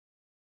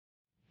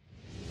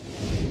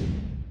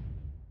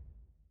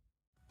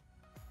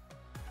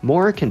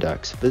Mora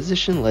conducts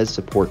physician-led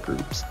support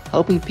groups,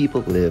 helping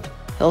people live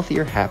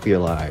healthier, happier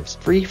lives,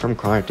 free from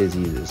chronic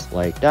diseases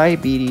like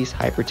diabetes,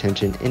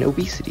 hypertension, and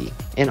obesity.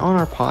 And on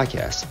our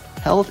podcast,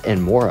 Health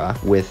and Mora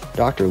with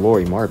Dr.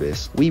 Lori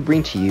Marbas, we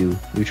bring to you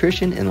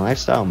nutrition and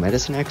lifestyle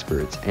medicine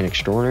experts and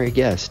extraordinary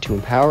guests to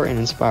empower and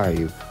inspire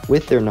you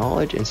with their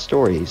knowledge and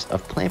stories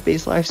of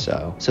plant-based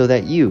lifestyle so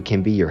that you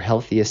can be your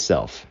healthiest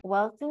self.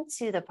 Welcome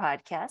to the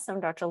podcast. I'm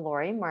Dr.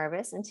 Lori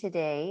Marbas, and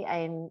today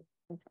I'm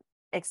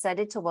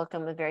excited to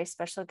welcome a very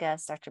special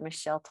guest, Dr.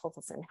 Michelle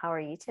Tolson. How are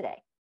you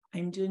today?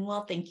 I'm doing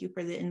well. Thank you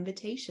for the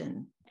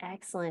invitation.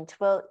 Excellent.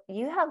 Well,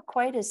 you have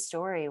quite a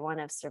story, one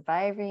of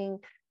surviving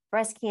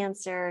breast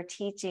cancer,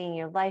 teaching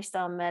your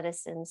lifestyle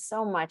medicine,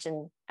 so much.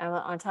 And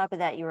on top of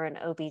that, you were an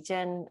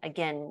OB-GYN.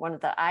 Again, one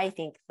of I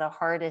think the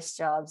hardest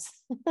jobs,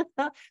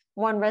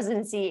 one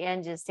residency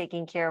and just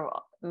taking care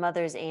of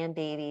mothers and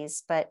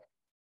babies. But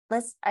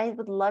I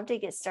would love to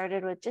get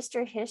started with just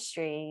your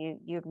history.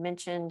 You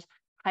mentioned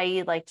how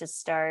you'd like to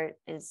start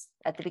is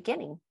at the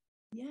beginning.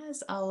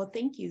 Yes. Oh,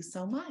 thank you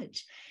so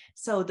much.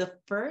 So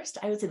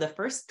I would say the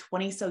first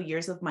 20 so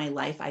years of my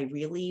life, I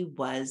really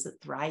was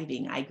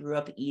thriving. I grew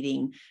up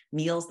eating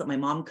meals that my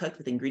mom cooked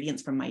with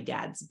ingredients from my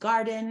dad's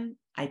garden.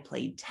 I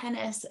played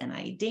tennis and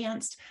I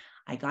danced.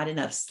 I got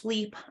enough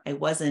sleep. I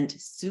wasn't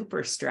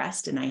super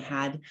stressed and I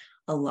had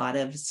a lot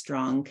of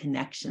strong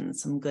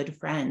connections, some good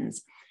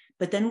friends.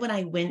 But then when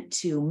I went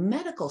to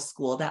medical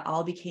school, that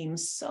all became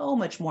so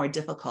much more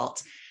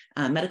difficult.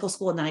 Medical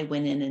school, and then I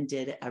went in and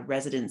did a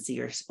residency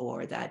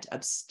or that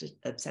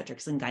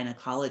obstetrics and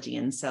gynecology.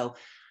 And so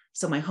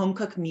my home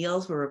cooked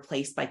meals were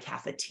replaced by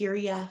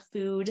cafeteria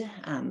food.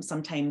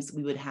 Sometimes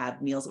we would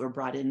have meals that were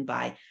brought in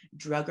by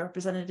drug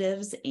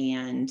representatives,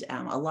 and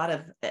a lot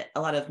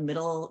of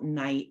middle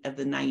of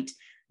the night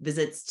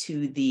visits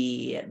to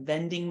the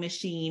vending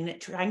machine,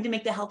 trying to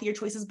make the healthier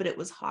choices, but it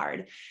was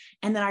hard.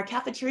 And then our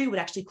cafeteria would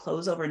actually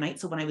close overnight.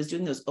 So when I was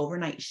doing those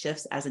overnight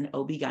shifts as an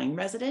OB-GYN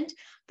resident,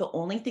 the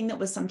only thing that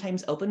was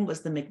sometimes open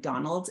was the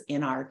McDonald's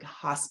in our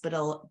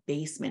hospital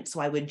basement. So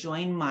I would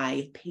join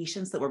my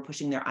patients that were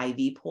pushing their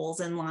IV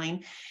poles in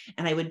line,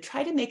 and I would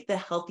try to make the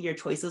healthier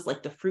choices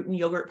like the fruit and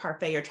yogurt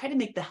parfait, or try to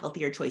make the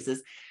healthier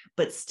choices,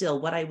 but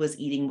still what I was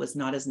eating was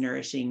not as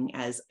nourishing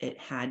as it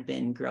had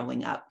been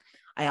growing up.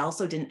 I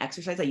also didn't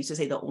exercise. I used to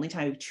say the only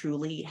time I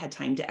truly had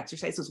time to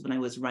exercise was when I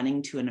was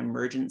running to an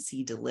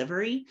emergency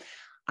delivery.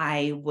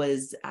 I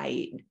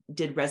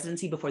did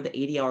residency before the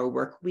 80-hour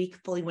work week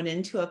fully went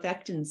into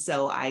effect. And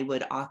so I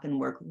would often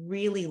work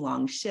really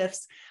long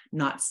shifts,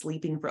 not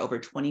sleeping for over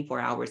 24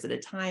 hours at a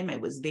time. I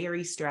was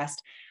very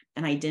stressed.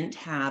 And I didn't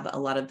have a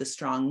lot of the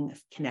strong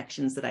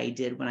connections that I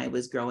did when I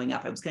was growing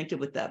up. I was connected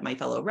with my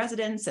fellow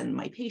residents and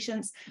my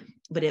patients,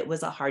 but it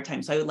was a hard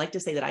time. So I would like to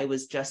say that I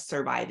was just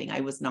surviving. I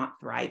was not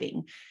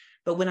thriving.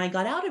 But when I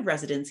got out of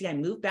residency, I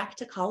moved back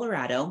to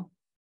Colorado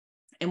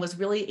and was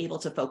really able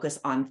to focus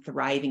on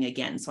thriving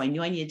again. So I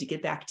knew I needed to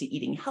get back to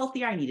eating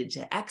healthier. I needed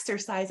to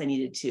exercise. I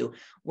needed to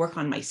work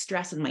on my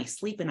stress and my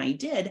sleep, and I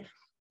did.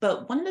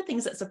 But one of the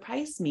things that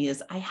surprised me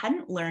is I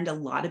hadn't learned a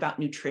lot about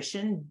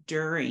nutrition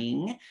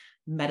during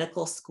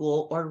medical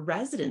school or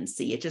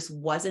residency. It just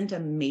wasn't a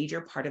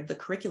major part of the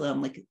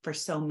curriculum, like for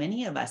so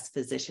many of us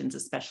physicians,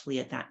 especially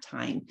at that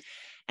time.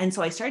 And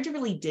so I started to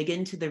really dig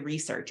into the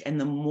research. And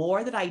the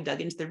more that I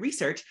dug into the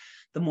research,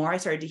 the more I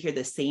started to hear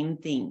the same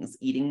things: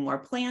 eating more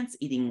plants,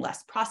 eating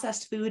less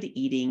processed food,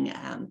 eating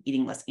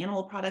less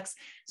animal products.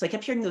 So I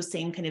kept hearing those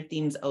same kind of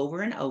themes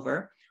over and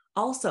over.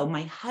 Also,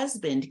 my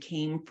husband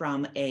came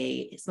from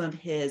some of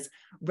his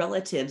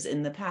relatives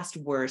in the past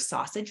were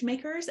sausage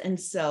makers. And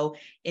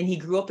he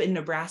grew up in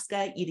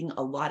Nebraska eating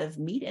a lot of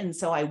meat. And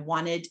so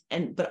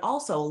but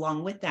also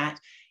along with that,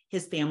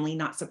 his family,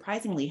 not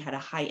surprisingly, had a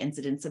high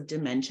incidence of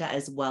dementia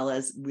as well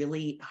as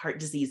really heart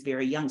disease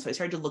very young. So I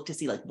started to look to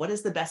see what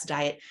is the best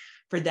diet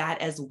for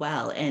that as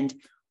well. And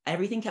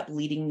everything kept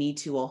leading me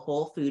to a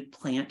whole food,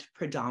 plant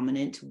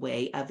predominant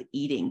way of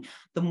eating.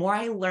 The more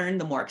I learned,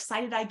 the more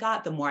excited I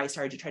got, the more I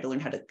started to try to learn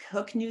how to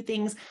cook new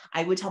things.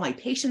 I would tell my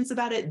patients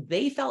about it.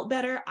 They felt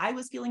better. I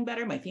was feeling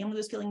better. My family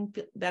was feeling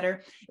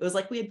better. It was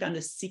like we had found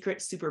a secret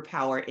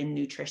superpower in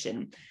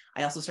nutrition.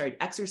 I also started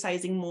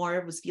exercising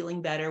more, was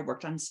feeling better,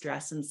 worked on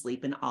stress and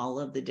sleep and all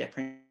of the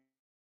different.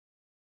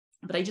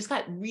 But I just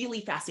got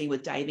really fascinated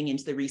with diving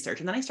into the research.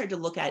 And then I started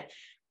to look at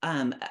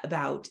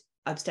about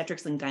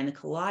obstetrics and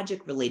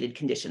gynecologic related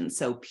conditions.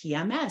 So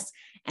PMS,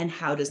 and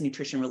how does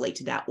nutrition relate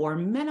to that? Or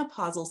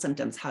menopausal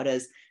symptoms, how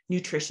does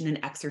nutrition and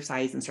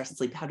exercise and stress and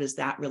sleep, how does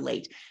that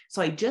relate?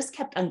 So I just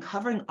kept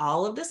uncovering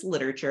all of this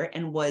literature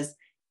and was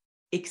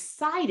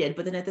excited,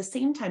 but then at the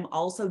same time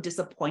also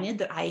disappointed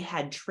that I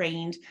had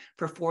trained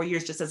for 4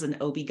 years just as an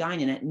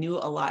OB-GYN and knew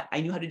a lot.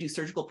 I knew how to do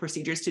surgical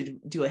procedures to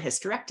do a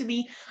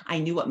hysterectomy. I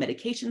knew what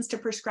medications to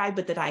prescribe,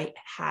 but that I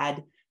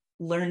had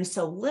learned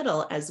so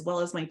little, as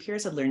well as my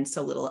peers had learned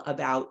so little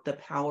about the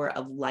power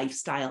of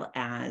lifestyle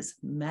as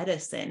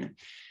medicine.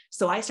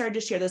 So I started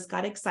to share this,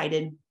 got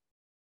excited.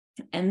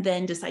 and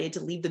then decided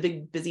to leave the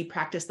big busy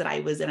practice that I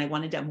was in. I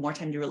wanted to have more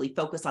time to really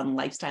focus on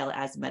lifestyle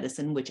as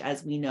medicine, which,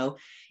 as we know,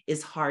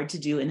 is hard to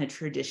do in a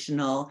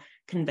traditional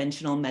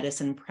conventional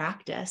medicine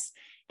practice.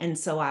 And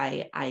so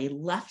I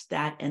left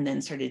that and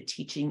then started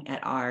teaching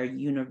at our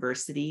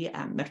university,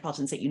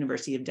 Metropolitan State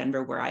University of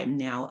Denver, where I'm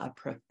now a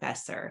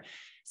professor.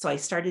 So I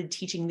started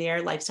teaching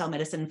there lifestyle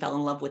medicine, fell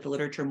in love with the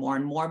literature more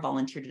and more,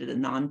 volunteered at a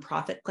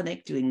nonprofit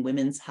clinic doing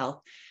women's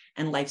health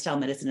and lifestyle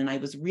medicine. And I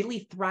was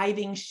really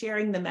thriving,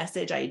 sharing the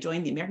message. I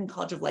joined the American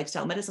College of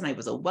Lifestyle Medicine. I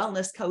was a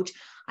wellness coach.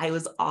 I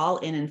was all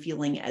in and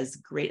feeling as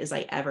great as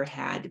I ever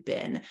had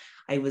been.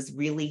 I was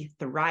really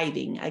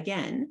thriving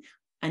again,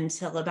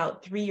 until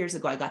about 3 years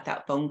ago, I got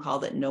that phone call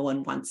that no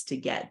one wants to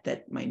get,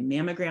 that my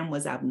mammogram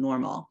was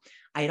abnormal.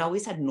 I had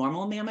always had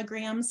normal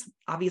mammograms.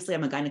 Obviously,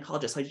 I'm a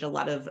gynecologist, so I did a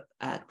lot of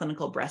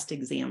clinical breast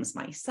exams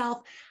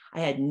myself.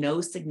 I had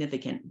no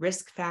significant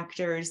risk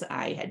factors.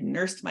 I had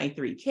nursed my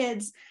 3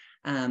 kids,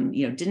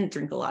 didn't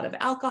drink a lot of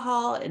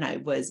alcohol, and I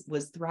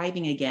was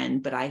thriving again.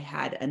 But I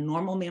had a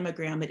normal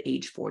mammogram at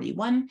age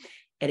 41.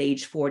 At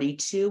age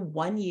 42,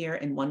 1 year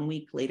and 1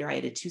 week later, I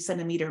had a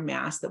 2-centimeter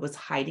mass that was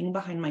hiding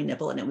behind my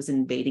nipple and it was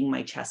invading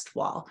my chest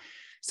wall.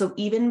 So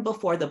even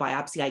before the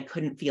biopsy, I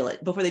couldn't feel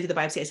it. Before they did the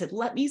biopsy, I said,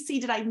 let me see,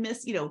 did I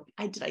miss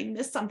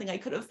something? I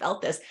could have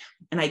felt this.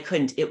 And I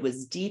couldn't. It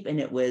was deep and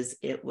it was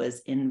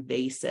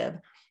invasive.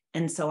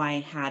 And so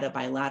I had a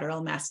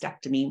bilateral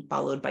mastectomy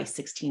followed by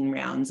 16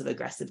 rounds of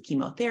aggressive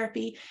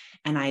chemotherapy.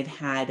 And I've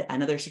had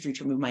another surgery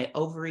to remove my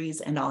ovaries,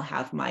 and I'll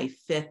have my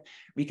 5th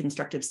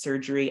reconstructive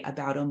surgery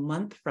about a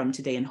month from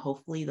today, and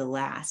hopefully the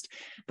last.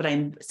 But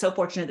I'm so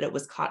fortunate that it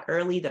was caught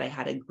early, that I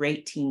had a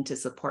great team to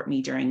support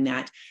me during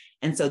that.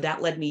 And so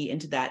that led me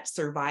into that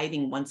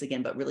surviving once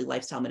again, but really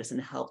lifestyle medicine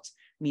helped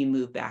me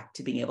move back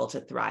to being able to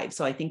thrive.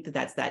 So I think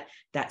that's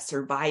that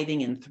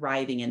surviving and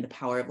thriving and the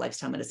power of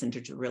lifestyle medicine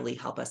to really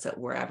help us at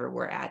wherever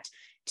we're at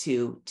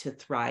to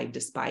thrive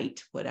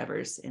despite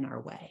whatever's in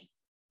our way.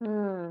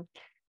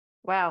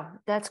 Wow,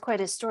 that's quite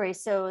a story.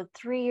 So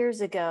 3 years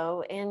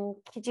ago, and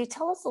could you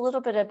tell us a little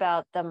bit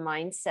about the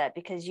mindset,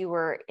 because you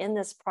were in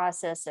this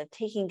process of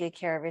taking good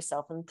care of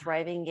yourself and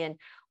thriving in,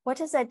 what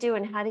does that do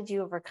and how did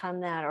you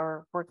overcome that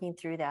or working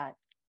through that?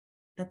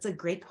 That's a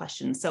great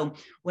question. So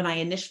when I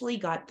initially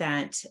got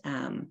that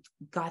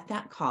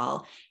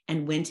call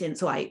and went in,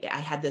 so I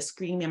had the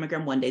screening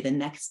mammogram one day. The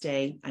next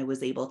day, I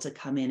was able to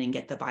come in and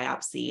get the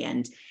biopsy,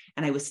 and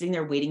I was sitting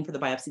there waiting for the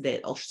biopsy.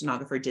 The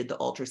ultrasonographer did the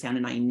ultrasound,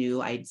 and I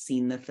knew I'd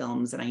seen the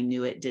films, and I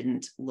knew it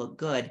didn't look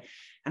good.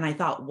 And I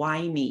thought,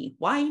 why me?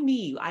 Why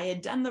me? I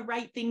had done the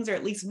right things, or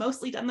at least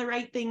mostly done the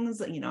right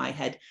things. I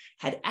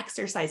had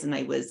exercise, and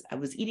I was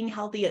eating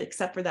healthy,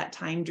 except for that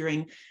time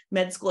during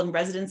med school and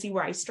residency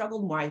where I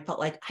struggled more. I felt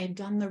like I've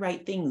done the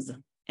right things.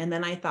 And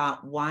then I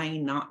thought, why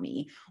not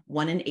me?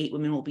 1 in 8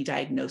 women will be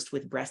diagnosed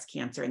with breast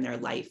cancer in their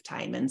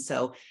lifetime. And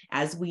so,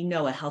 as we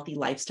know, a healthy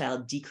lifestyle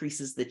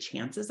decreases the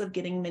chances of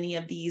getting many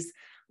of these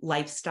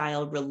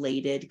lifestyle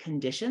related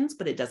conditions,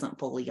 but it doesn't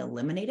fully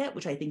eliminate it,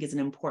 which I think is an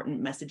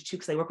important message too,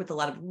 because I work with a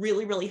lot of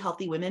really, really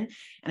healthy women.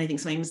 And I think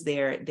sometimes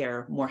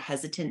they're more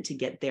hesitant to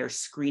get their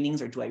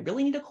screenings, or do I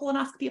really need a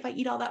colonoscopy if I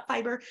eat all that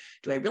fiber?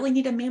 Do I really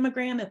need a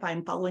mammogram if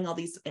I'm following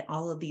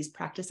all of these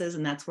practices?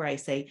 And that's where I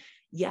say,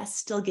 yes,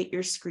 still get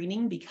your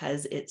screening,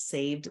 because it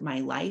saved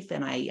my life.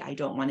 And I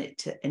don't want it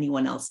to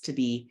anyone else to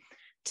be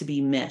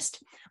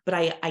missed.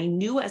 But I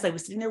knew as I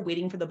was sitting there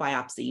waiting for the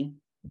biopsy,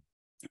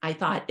 I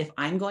thought, if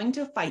I'm going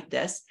to fight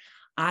this,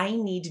 I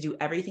need to do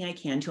everything I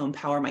can to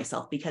empower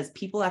myself, because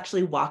people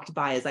actually walked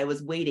by as I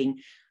was waiting.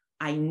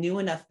 I knew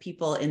enough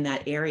people in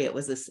that area. It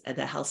was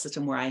the health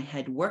system where I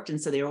had worked. And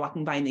so they were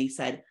walking by and they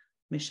said,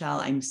 Michelle,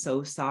 I'm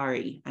so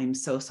sorry. I'm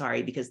so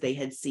sorry, because they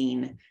had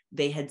seen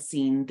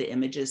the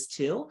images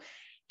too.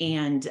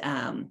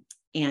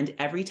 And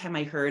every time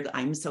I heard,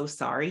 I'm so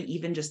sorry,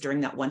 even just during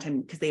that one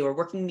time, because they were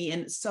working me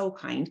in, so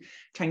kind,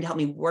 trying to help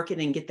me work it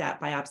and get that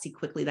biopsy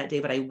quickly that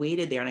day. But I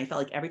waited there, and I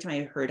felt like every time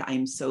I heard,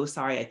 I'm so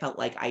sorry, I felt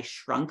like I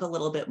shrunk a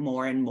little bit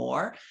more and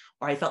more,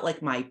 or I felt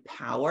like my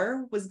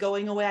power was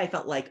going away. I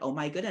felt like, oh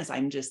my goodness,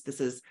 this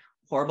is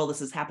horrible. This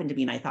has happened to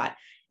me. And I thought,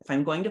 if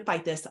I'm going to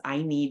fight this,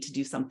 I need to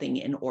do something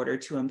in order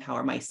to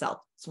empower myself.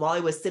 So while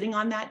I was sitting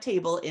on that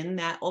table in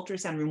that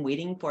ultrasound room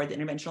waiting for the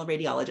interventional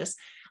radiologist,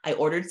 I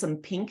ordered some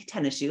pink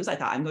tennis shoes. I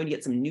thought, I'm going to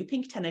get some new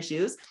pink tennis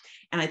shoes.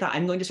 And I thought,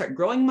 I'm going to start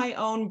growing my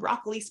own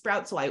broccoli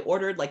sprout. So I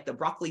ordered like the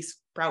broccoli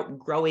sprout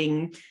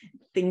growing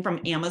thing from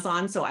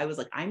Amazon. So I was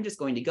like, I'm just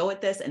going to go at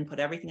this and put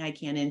everything I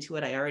can into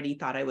it. I already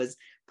thought I was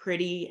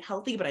pretty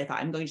healthy, but I thought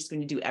I'm just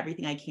going to do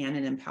everything I can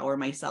and empower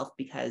myself,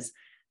 because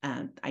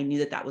I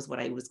knew that was what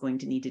I was going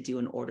to need to do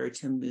in order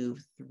to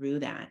move through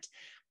that.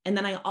 And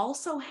then I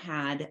also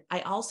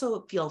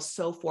feel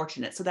so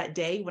fortunate. So that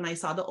day when I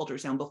saw the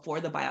ultrasound before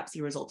the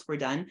biopsy results were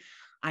done,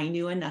 I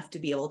knew enough to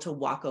be able to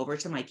walk over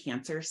to my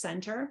cancer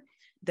center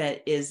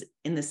that is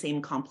in the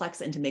same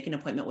complex and to make an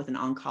appointment with an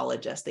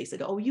oncologist. They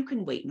said, oh, you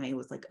can wait. And I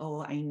was like,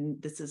 oh,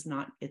 it's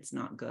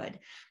not good.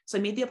 So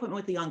I made the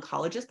appointment with the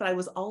oncologist, but I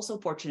was also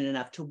fortunate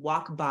enough to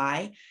walk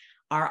by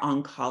our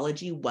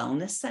oncology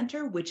wellness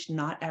center, which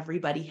not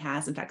everybody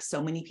has. In fact,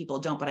 so many people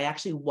don't, but I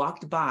actually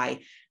walked by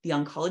the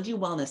oncology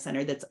wellness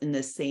center that's in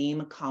the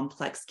same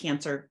complex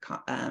cancer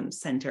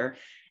center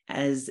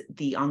as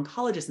the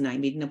oncologist. And I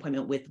made an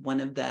appointment with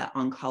one of the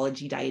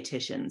oncology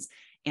dietitians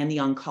and the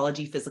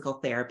oncology physical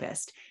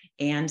therapist,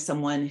 and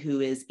someone who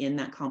is in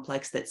that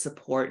complex that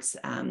supports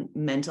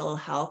mental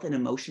health and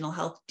emotional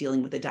health,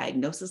 dealing with a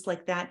diagnosis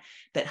like that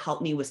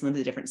helped me with some of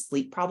the different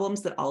sleep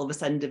problems that all of a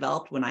sudden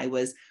developed when I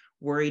was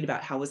worried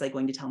about how was I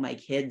going to tell my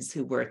kids,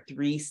 who were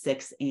 3,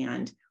 6,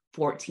 and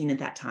 14 at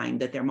that time,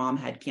 that their mom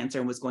had cancer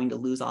and was going to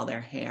lose all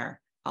their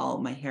hair, all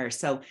my hair.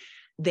 So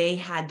they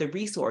had the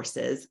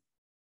resources,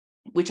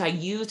 which I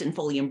used and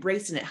fully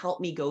embraced, and it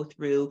helped me go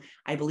through,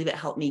 I believe it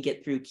helped me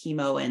get through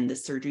chemo and the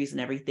surgeries and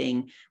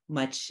everything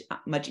much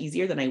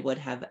easier than I would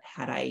have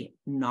had I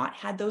not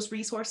had those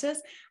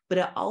resources. But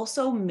it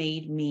also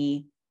made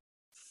me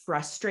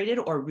frustrated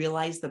or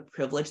realize the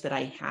privilege that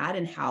I had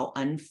and how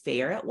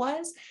unfair it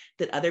was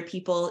that other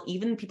people,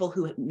 even people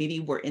who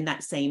maybe were in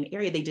that same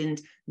area, they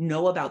didn't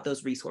know about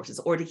those resources,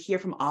 or to hear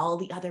from all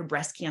the other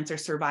breast cancer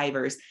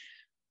survivors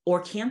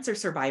or cancer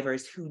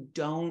survivors who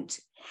didn't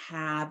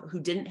have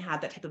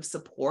that type of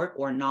support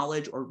or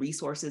knowledge or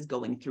resources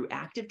going through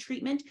active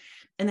treatment.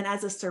 And then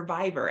as a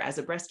survivor, as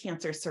a breast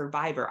cancer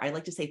survivor, I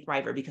like to say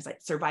thriver, because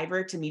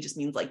survivor to me just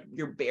means like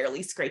you're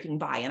barely scraping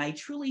by. And I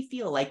truly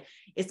feel like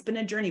it's been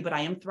a journey, but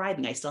I am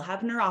thriving. I still have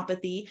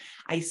neuropathy.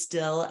 I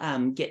still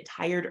get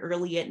tired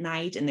early at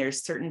night. And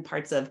there's certain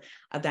parts of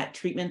that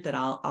treatment that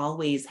I'll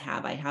always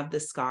have. I have the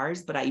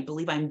scars, but I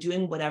believe I'm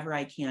doing whatever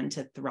I can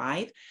to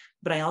thrive.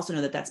 But I also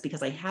know that that's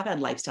because I have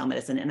had lifestyle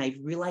medicine, and I've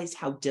realized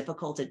how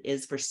difficult it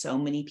is for so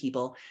many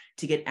people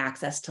to get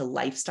access to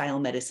lifestyle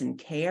medicine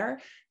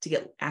care, to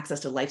get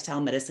access to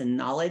lifestyle medicine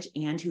knowledge,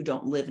 and who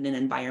don't live in an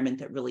environment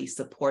that really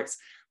supports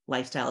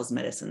lifestyles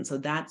medicine. So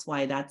that's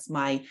my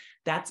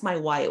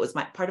why. It was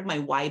part of my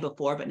why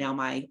before, but now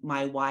my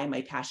why,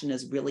 my passion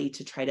is really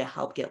to try to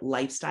help get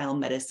lifestyle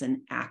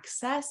medicine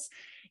access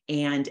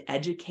and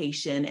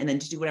education, and then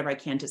to do whatever I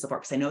can to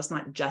support, because I know it's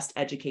not just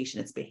education,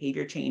 it's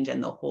behavior change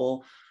and the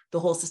whole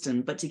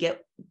system, but to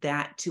get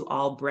that to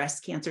all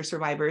breast cancer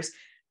survivors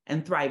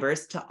and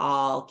thrivers, to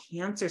all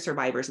cancer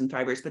survivors and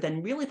thrivers. But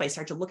then really, if I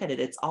start to look at it,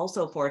 it's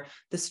also for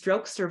the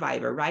stroke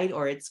survivor, right?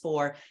 Or it's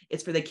for the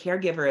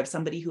caregiver of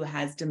somebody who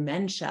has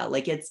dementia.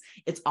 Like it's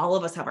all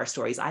of us have our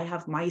stories. I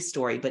have my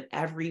story, but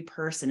every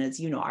person, as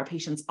you know, our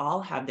patients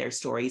all have their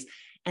stories,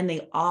 and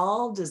they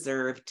all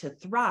deserve to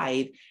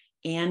thrive,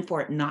 and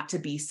for it not to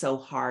be so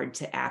hard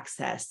to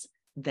access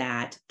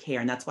that care.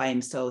 And that's why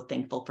I'm so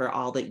thankful for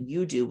all that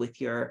you do with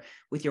your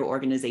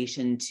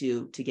organization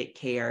to get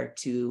care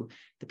to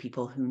the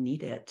people who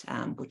need it,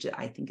 which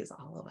I think is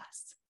all of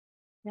us.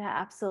 Yeah,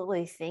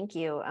 absolutely. Thank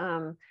you.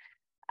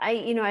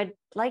 I'd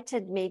like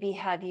to maybe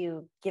have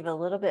you give a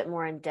little bit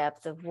more in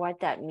depth of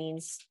what that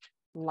means,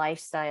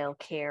 lifestyle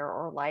care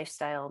or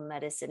lifestyle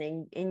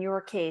medicine in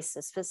your case,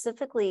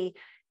 specifically,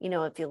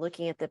 if you're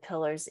looking at the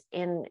pillars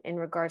in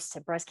regards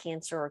to breast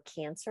cancer or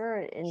cancer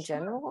in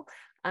general,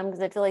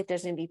 because I feel like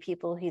there's going to be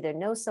people who either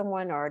know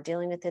someone or are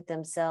dealing with it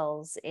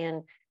themselves,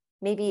 and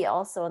maybe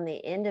also on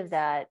the end of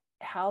that,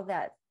 how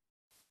that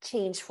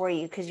changed for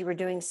you, because you were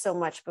doing so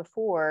much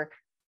before.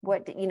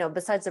 What,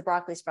 besides the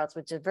broccoli sprouts,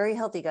 which are very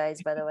healthy,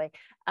 guys, by the way,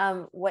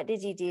 what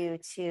did you do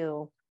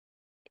to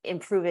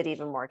improve it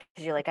even more?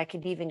 Because you're like, I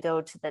could even go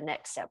to the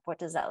next step. What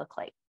does that look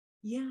like?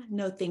 Yeah,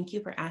 no, thank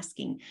you for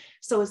asking.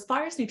 So as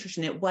far as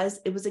nutrition, it was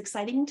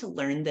exciting to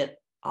learn that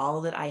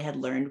all that I had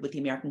learned with the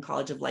American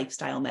College of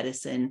Lifestyle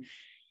Medicine,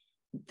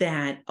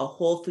 that a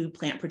whole food,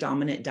 plant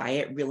predominant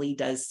diet really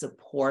does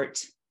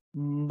support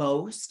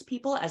most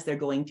people as they're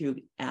going through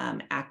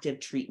active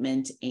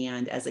treatment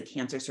and as a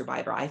cancer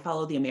survivor. I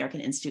follow the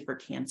American Institute for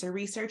Cancer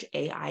Research,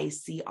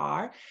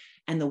 AICR,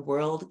 and the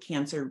World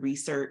Cancer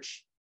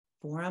Research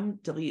Forum,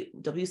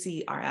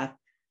 WCRF,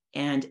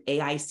 and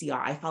AICR.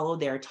 I follow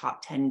their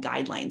top 10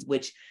 guidelines,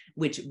 which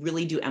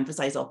really do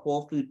emphasize a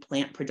whole food,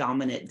 plant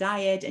predominant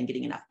diet and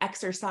getting enough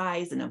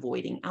exercise and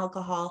avoiding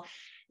alcohol.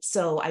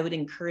 So I would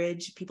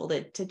encourage people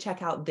to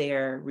check out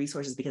their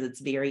resources, because it's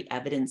very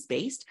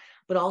evidence-based.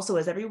 But also,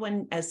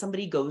 as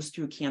somebody goes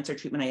through cancer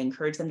treatment, I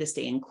encourage them to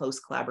stay in close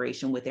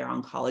collaboration with their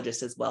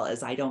oncologist, as well,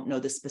 as I don't know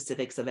the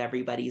specifics of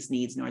everybody's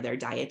needs nor their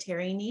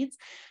dietary needs.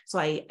 So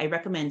I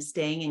recommend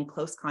staying in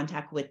close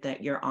contact with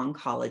your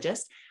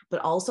oncologist,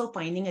 but also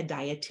finding a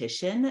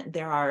dietitian.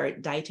 There are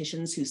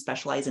dietitians who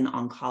specialize in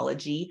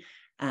oncology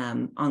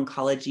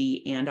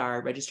and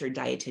are registered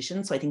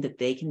dietitians. So I think that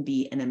they can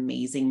be an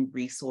amazing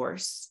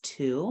resource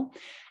too,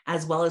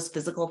 as well as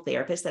physical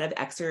therapists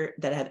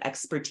that have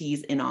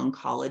expertise in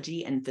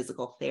oncology and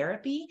physical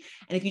therapy.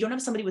 And if you don't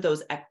have somebody with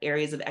those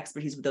areas of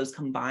expertise with those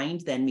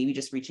combined, then maybe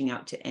just reaching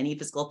out to any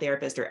physical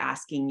therapist or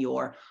asking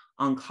your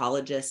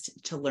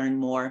oncologist to learn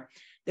more.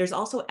 There's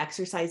also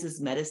exercises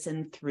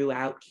medicine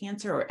throughout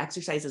cancer, or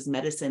exercises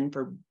medicine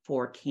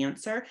for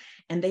cancer.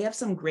 And they have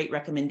some great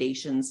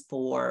recommendations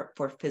for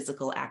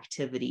physical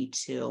activity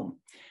too.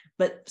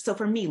 But so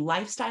for me,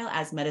 lifestyle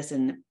as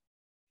medicine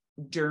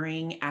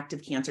during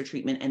active cancer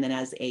treatment and then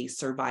as a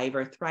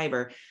survivor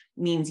thriver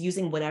means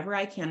using whatever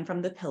I can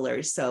from the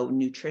pillars. So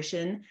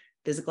nutrition,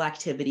 physical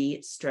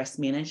activity, stress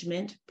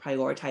management,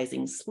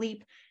 prioritizing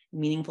sleep,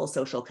 meaningful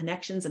social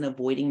connections, and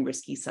avoiding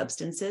risky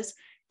substances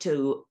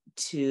to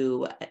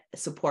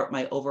support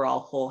my overall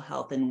whole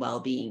health and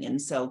well-being. And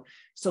so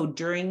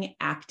during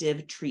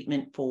active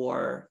treatment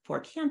for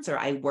cancer,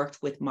 I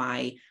worked with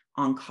my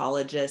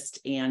oncologist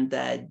and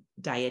the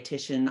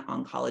dietitian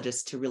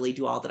oncologist to really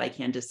do all that I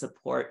can to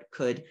support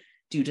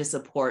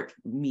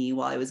me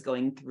while I was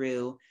going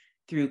through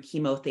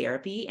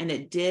chemotherapy. And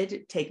it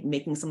did take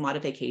making some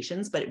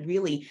modifications, but it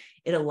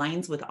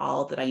aligns with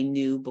all that I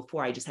knew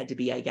before. I just had to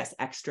be, I guess,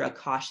 extra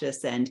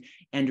cautious and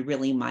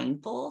really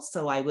mindful.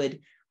 So I would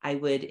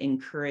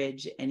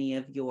encourage any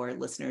of your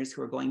listeners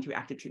who are going through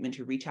active treatment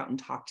to reach out and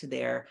talk to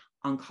their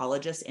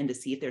oncologist and to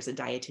see if there's a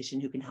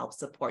dietitian who can help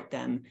support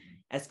them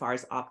as far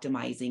as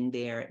optimizing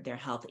their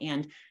health.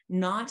 And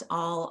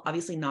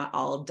obviously not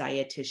all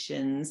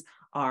dietitians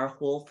are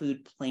whole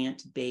food,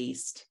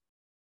 plant-based,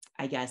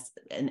 I guess,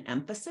 an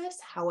emphasis.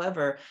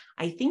 However,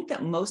 I think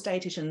that most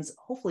dietitians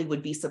hopefully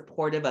would be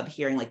supportive of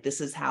hearing, like, this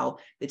is how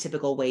the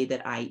typical way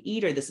that I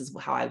eat, or this is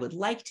how I would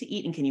like to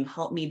eat. And can you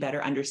help me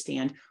better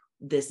understand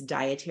this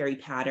dietary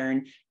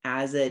pattern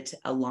as it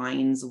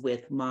aligns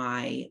with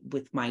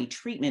my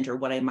treatment, or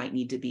what I might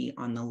need to be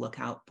on the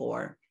lookout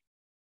for.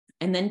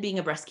 And then being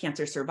a breast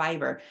cancer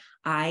survivor,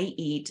 I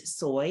eat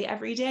soy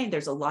every day.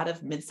 There's a lot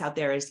of myths out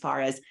there as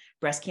far as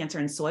breast cancer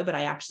and soy, but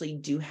I actually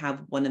do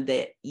have one of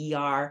the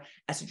ER,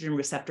 estrogen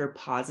receptor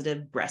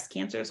positive breast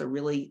cancers, a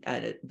really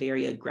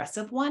very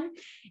aggressive one.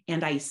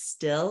 And I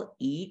still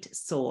eat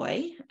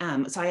soy.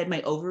 So I had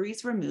my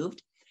ovaries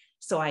removed.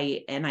 So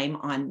I'm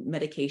on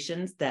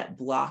medications that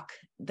block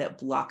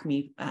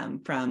me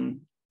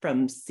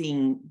from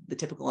seeing the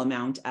typical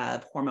amount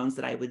of hormones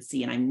that I would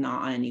see, and I'm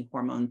not on any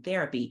hormone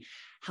therapy.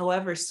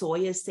 However,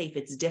 soy is safe.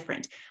 It's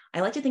different.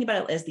 I like to think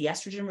about it as the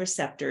estrogen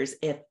receptors.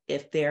 If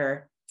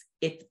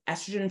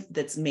estrogen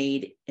that's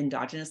made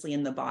endogenously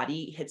in the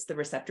body hits the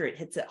receptor, it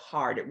hits it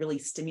hard. It really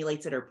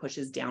stimulates it or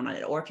pushes down on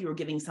it. Or if you were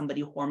giving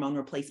somebody hormone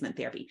replacement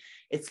therapy,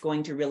 it's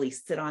going to really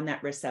sit on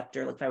that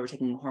receptor. Like if I were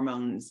taking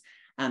hormones,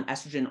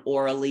 estrogen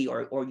orally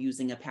or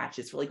using a patch,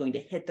 it's really going to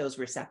hit those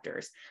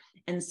receptors.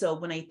 And so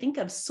when I think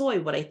of soy,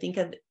 what I think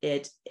of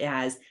it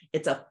as,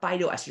 it's a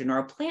phytoestrogen or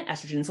a plant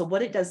estrogen. So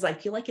what it does is I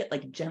feel like it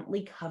like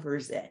gently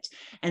covers it.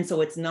 And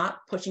so it's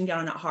not pushing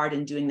down on it hard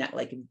and doing that,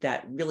 like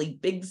that really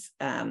big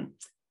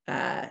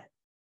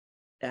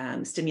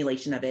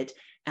stimulation of it.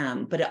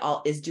 But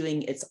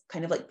it's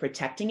kind of like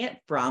protecting it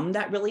from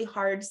that really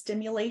hard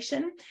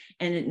stimulation.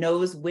 And it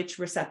knows which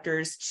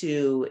receptors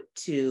to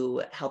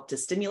help to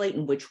stimulate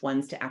and which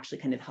ones to actually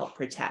kind of help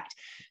protect.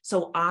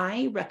 So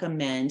I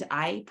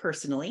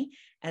personally,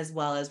 as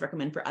well as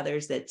recommend for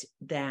others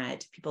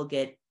that people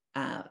get,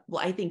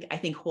 I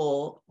think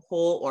whole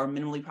or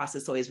minimally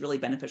processed soy is really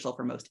beneficial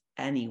for most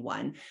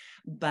anyone,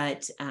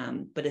 but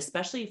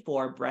especially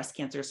for breast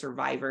cancer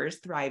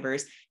survivors,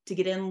 thrivers, to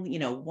get in,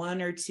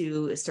 1 or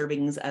 2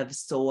 servings of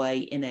soy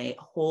in a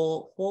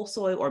whole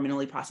soy or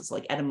minimally processed,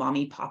 like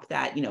edamame, pop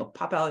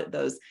out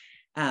those,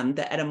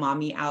 the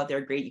edamame out.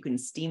 They're great. You can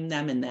steam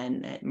them. And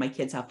then my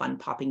kids have fun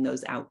popping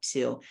those out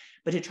too,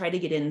 but to try to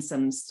get in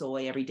some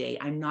soy every day.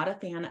 I'm not a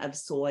fan of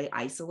soy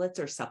isolates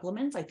or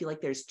supplements. I feel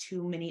like there's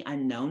too many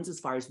unknowns as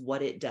far as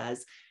what it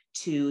does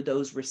to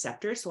those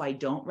receptors. So I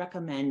don't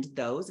recommend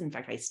those. In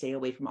fact, I stay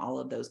away from all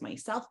of those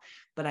myself,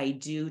 but I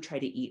do try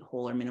to eat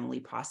whole or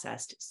minimally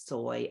processed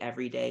soy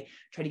every day.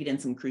 Try to get in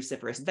some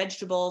cruciferous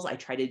vegetables. I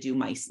try to do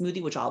my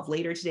smoothie, which I'll have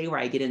later today,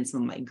 where I get in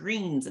some of my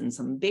greens and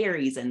some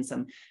berries and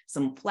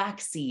some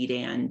flaxseed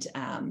and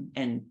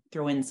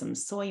throw in some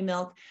soy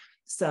milk.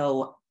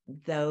 So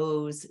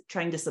those,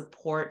 trying to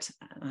support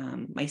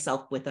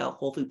myself with a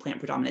whole food plant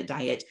predominant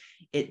diet,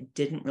 it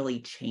didn't really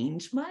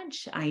change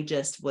much. I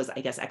just was, I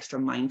guess, extra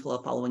mindful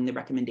of following the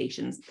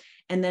recommendations.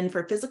 And then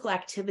for physical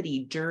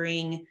activity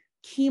during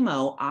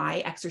chemo, I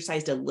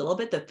exercised a little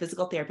bit. The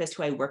physical therapist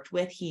who I worked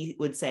with, he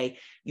would say,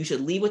 you should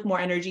leave with more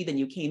energy than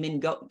you came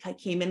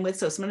in with.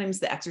 So sometimes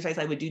the exercise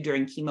I would do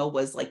during chemo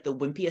was like the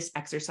wimpiest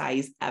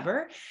exercise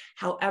ever.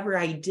 However,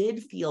 I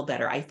did feel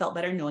better. I felt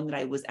better knowing that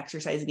I was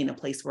exercising in a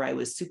place where I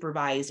was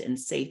supervised and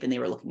safe and they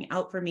were looking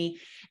out for me.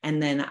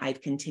 And then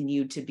I've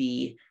continued to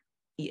be,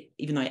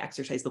 even though I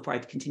exercised before,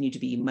 I've continued to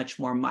be much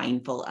more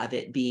mindful of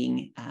it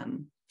being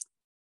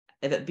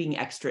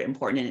extra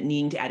important and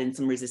needing to add in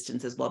some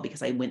resistance as well,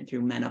 because I went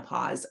through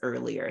menopause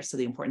earlier. So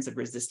the importance of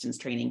resistance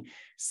training.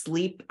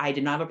 Sleep, I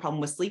did not have a problem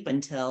with sleep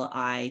until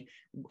I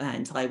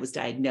was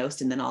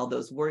diagnosed, and then all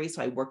those worries.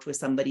 So I worked with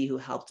somebody who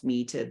helped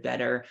me to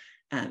better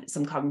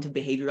some cognitive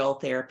behavioral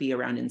therapy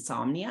around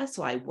insomnia.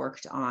 So I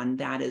worked on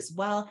that as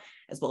well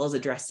as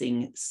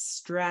addressing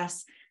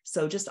stress.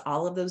 So just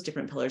all of those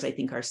different pillars I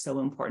think are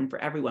so important for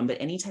everyone.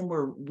 But anytime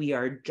we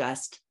are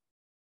just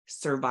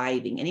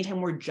surviving,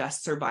 anytime we're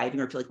just surviving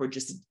or feel like we're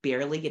just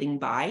barely getting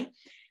by,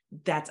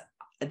 that's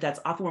that's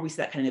often where we see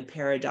that kind of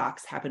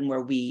paradox happen,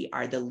 where we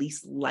are the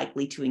least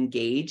likely to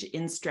engage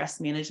in stress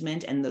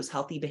management and those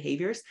healthy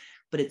behaviors,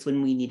 but it's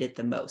when we need it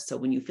the most. So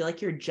when you feel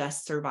like you're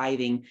just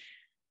surviving,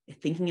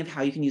 thinking of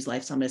how you can use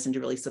lifestyle medicine to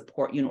really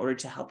support you in order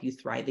to help you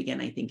thrive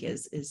again, I think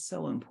is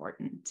so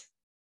important.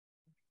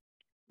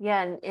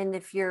 Yeah. And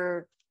if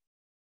you're,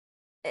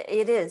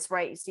 it is,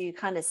 right. So you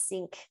kind of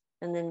sink,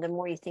 and then the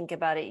more you think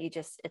about it,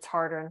 it's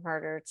harder and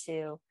harder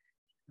to,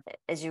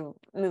 as you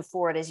move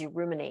forward, as you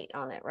ruminate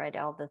on it, right?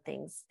 All the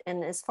things.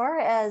 And as far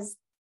as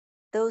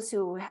those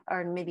who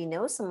are maybe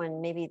know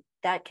someone, maybe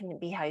that can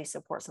be how you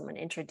support someone,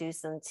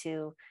 introduce them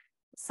to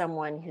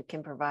someone who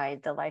can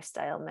provide the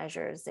lifestyle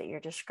measures that you're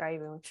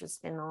describing, which is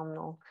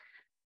phenomenal.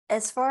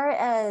 As far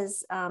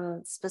as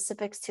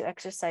specifics to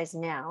exercise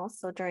now,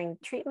 so during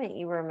treatment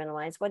you were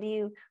minimalized. What do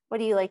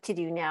you like to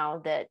do now,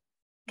 that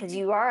because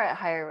you are at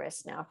higher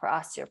risk now for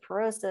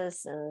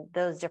osteoporosis and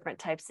those different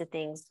types of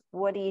things?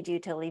 What do you do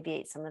to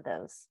alleviate some of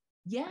those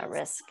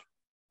risk?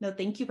 No,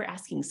 thank you for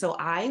asking. So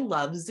I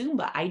love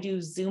Zumba. I do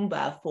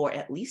Zumba for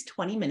at least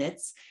 20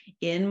 minutes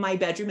in my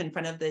bedroom in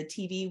front of the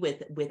TV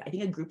with I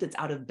think a group that's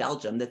out of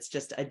Belgium. That's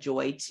just a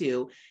joy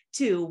to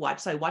watch.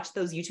 So I watch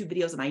those YouTube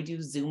videos and I do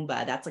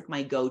Zumba. That's like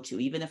my go-to,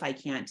 even if I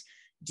can't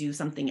do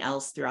something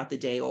else throughout the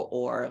day,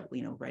 or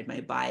ride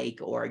my bike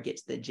or get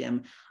to the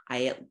gym.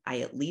 I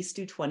at least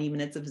do 20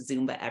 minutes of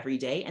Zumba every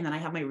day. And then I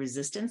have my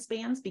resistance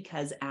bands,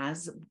 because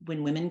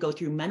when women go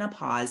through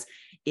menopause,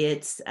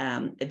 it's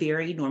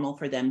very normal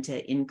for them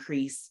to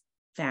increase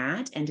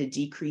fat and to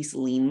decrease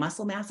lean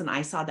muscle mass. And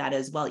I saw that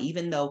as well,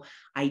 even though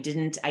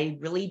I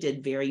really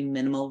did very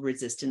minimal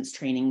resistance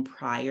training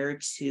prior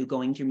to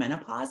going through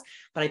menopause.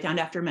 But I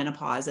found after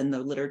menopause, and the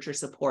literature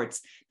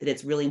supports that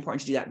it's really important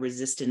to do that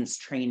resistance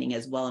training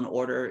as well, in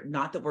order,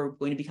 not that we're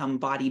going to become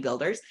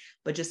bodybuilders,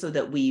 but just so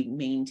that we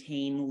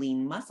maintain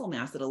lean muscle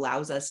mass that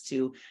allows us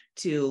to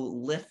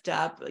lift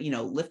up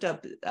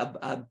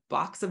a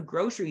box of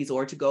groceries,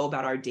 or to go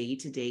about our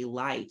day-to-day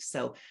life.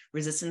 So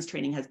resistance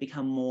training has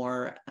become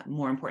more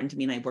important to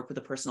me. And I work with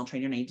a personal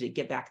trainer, and I need to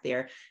get back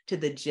there to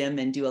the gym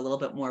and do a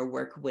little bit more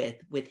work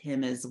with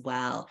him as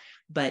well.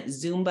 But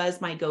Zumba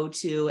is my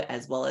go-to,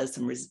 as well as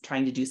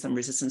trying to do some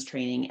resistance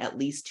training at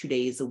least 2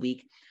 days a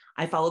week.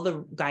 I follow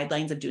the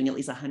guidelines of doing at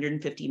least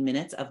 150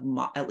 minutes of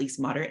at least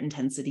moderate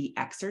intensity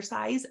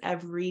exercise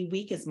every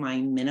week is my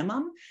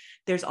minimum.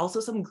 There's also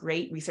some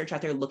great research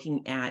out there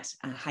looking at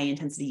high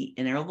intensity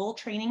interval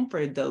training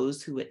for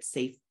those who it's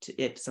safe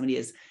to, if somebody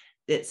is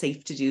it's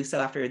safe to do so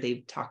after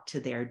they've talked to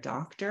their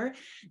doctor.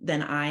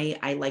 Then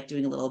I like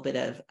doing a little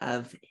bit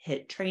of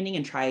HIIT training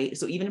and try.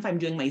 So even if I'm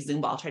doing my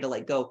Zumba, I'll try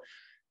to go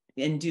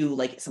and do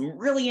some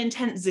really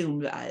intense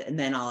Zumba, and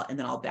then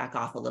I'll back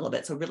off a little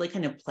bit. So really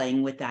kind of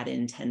playing with that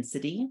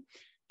intensity.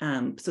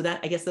 So that,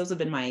 I guess those have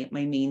been my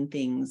main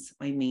things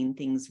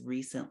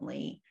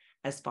recently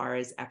as far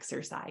as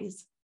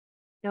exercise.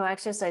 No,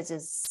 exercise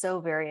is so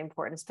very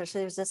important,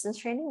 especially resistance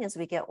training as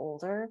we get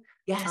older.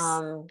 Yes.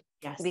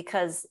 Yes.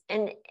 Because,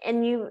 and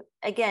you,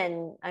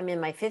 again, I'm in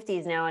my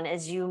 50s now. And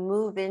as you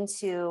move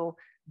into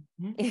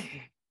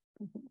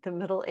the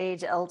middle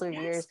age, elder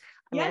years,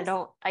 I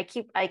mean,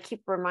 I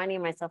keep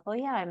reminding myself, oh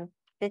yeah, I'm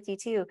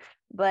 52.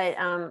 But,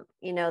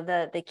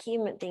 the key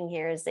thing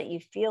here is that you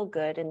feel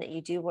good, and that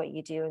you do what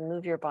you do and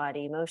move your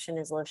body. Motion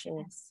is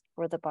lotion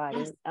for the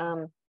body.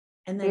 And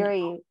then,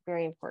 very,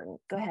 very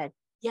important. Go ahead.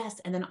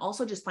 Yes. And then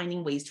also just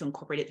finding ways to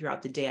incorporate it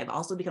throughout the day. I've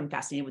also become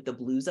fascinated with the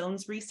Blue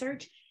Zones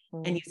research.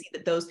 And you see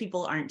that those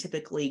people aren't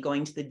typically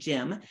going to the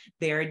gym.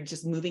 They're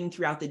just moving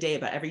throughout the day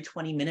about every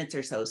 20 minutes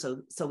or so.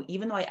 So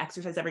even though I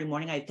exercise every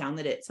morning, I found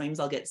that sometimes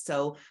I'll get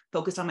so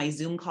focused on my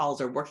Zoom calls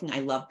or working. I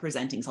love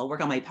presenting. So I'll work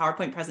on my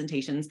PowerPoint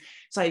presentations.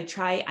 So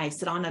I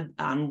sit on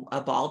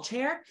a ball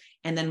chair,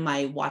 and then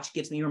my watch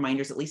gives me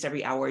reminders at least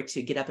every hour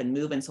to get up and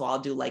move. And so I'll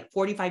do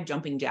 45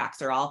 jumping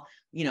jacks, or I'll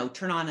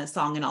turn on a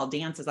song and I'll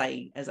dance as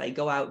I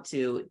go out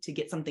to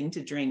get something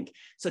to drink.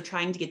 So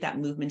trying to get that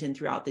movement in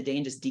throughout the day,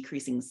 and just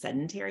decreasing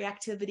sedentary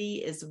activity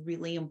is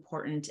really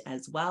important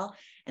as well.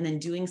 And then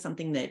doing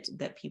something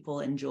that people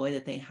enjoy,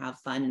 that they have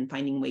fun, and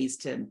finding ways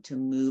to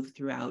move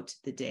throughout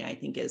the day, I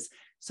think is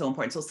so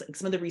important. So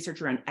some of the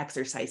research around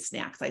exercise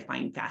snacks I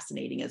find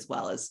fascinating, as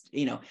well as,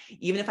 even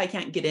if I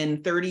can't get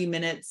in 30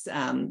 minutes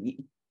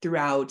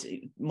throughout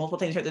multiple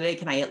times throughout the day,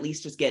 can I at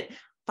least just get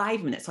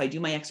 5 minutes? So I do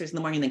my exercise in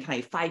the morning, and then can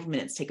I 5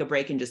 minutes, take a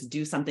break and just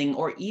do something,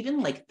 or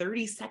even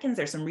 30 seconds.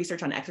 There's some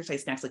research on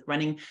exercise snacks, like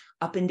running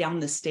up and down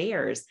the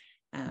stairs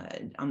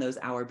on those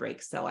hour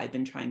breaks. So I've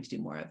been trying to do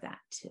more of that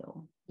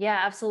too. Yeah,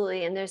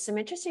 absolutely. And there's some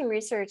interesting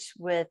research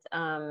with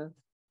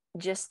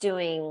just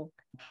doing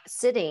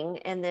sitting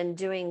and then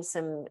doing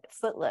some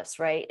foot lifts,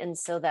 right? And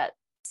so that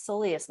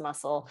soleus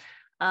muscle,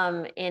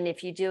 and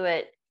if you do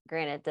it,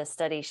 granted, the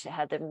study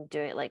had them do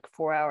it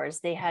 4 hours,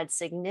 they had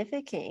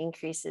significant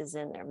increases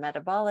in their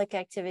metabolic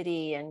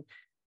activity. And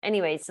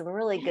anyway, some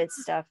really good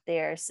stuff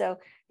there. So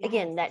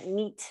again, that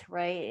NEAT,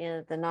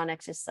 right? The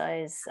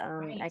non-exercise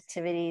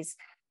activities.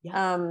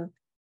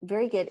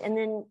 Very good. And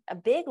then a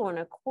big one,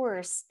 of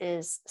course,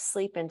 is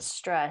sleep and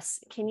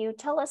stress. Can you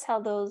tell us how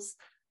those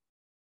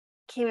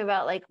came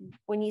about, like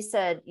when you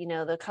said,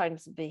 the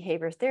cognitive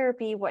behavior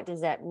therapy, what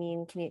does that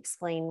mean? Can you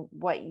explain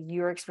what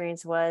your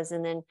experience was?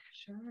 And then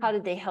how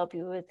did they help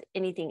you with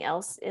anything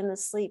else in the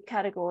sleep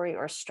category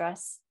or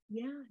stress?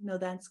 Yeah, no,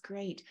 that's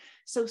great.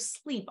 So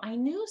sleep, I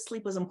knew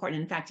sleep was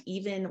important. In fact,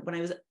 even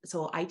when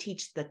I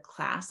teach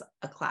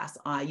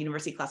a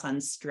university class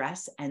on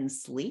stress and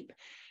sleep,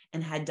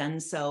 and had done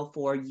so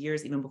for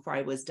years, even before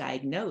I was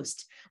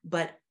diagnosed.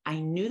 But I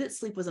knew that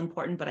sleep was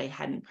important, but I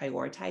hadn't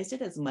prioritized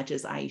it as much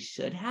as I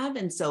should have.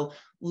 And so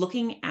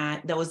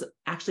that was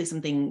actually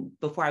something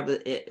before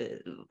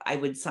I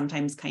would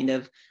sometimes kind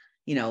of,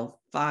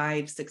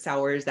 5-6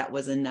 hours, that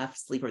was enough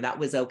sleep, or that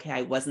was okay.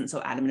 I wasn't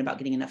so adamant about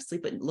getting enough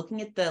sleep, but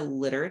looking at the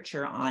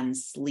literature on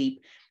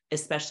sleep,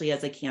 especially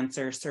as a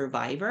cancer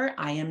survivor,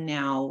 I am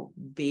now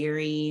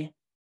very,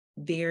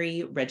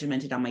 very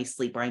regimented on my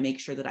sleep, where I make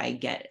sure that I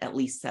get at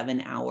least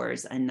 7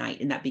 hours a night.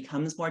 And that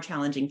becomes more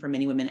challenging for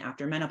many women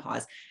after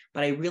menopause,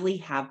 but I really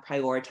have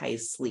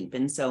prioritized sleep.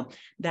 And so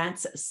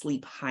that's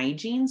sleep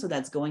hygiene. So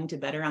that's going to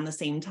bed around the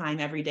same time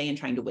every day and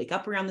trying to wake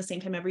up around the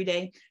same time every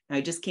day. And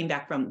I just came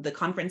back from the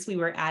conference we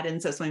were at. And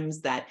so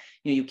sometimes that,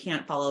 you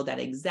can't follow that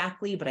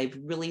exactly, but I've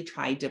really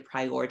tried to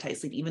prioritize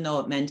sleep, even though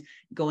it meant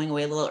going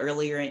away a little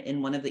earlier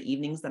in one of the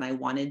evenings than I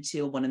wanted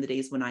to, one of the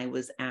days when I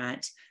was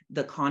at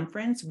the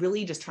conference,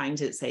 really just trying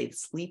to say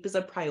sleep is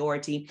a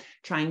priority,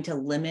 trying to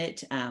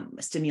limit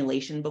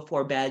stimulation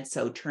before bed.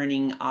 So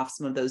turning off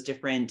some of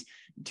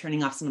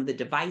the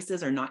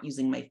devices, or not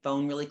using my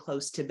phone really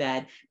close to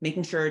bed,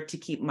 making sure to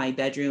keep my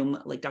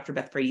bedroom, like Dr.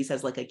 Beth Frady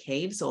says, like a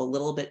cave. So a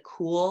little bit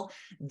cool,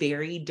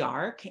 very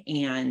dark,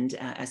 and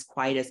as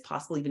quiet as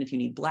possible, even if you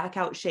need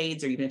blackout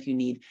shades, or even if you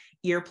need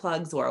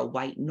earplugs or a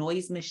white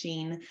noise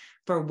machine.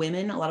 For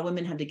women, a lot of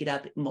women have to get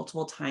up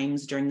multiple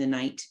times during the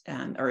night,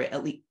 or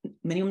at least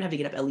many women have to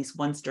get up at least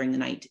once during the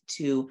night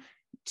to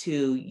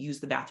use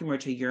the bathroom or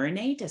to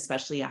urinate,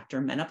 especially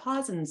after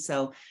menopause. And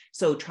so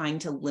trying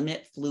to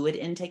limit fluid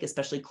intake,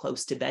 especially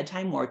close to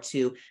bedtime, or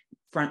to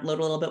front load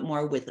a little bit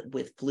more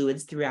with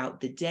fluids throughout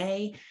the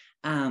day.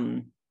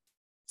 And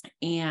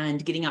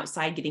getting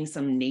outside, getting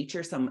some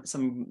nature,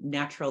 some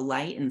natural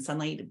light and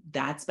sunlight,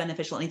 that's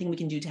beneficial. Anything we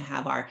can do to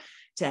help our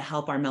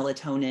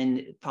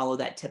melatonin follow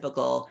that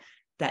typical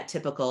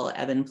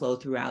ebb and flow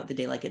throughout the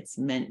day, like it's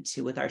meant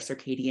to, with our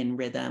circadian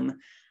rhythm.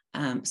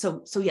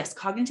 So yes,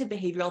 cognitive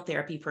behavioral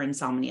therapy for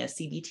insomnia,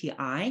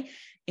 CBTI,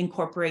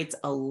 incorporates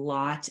a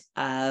lot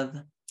of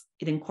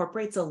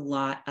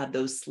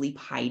those sleep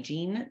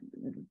hygiene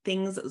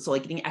things. So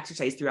like getting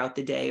exercise throughout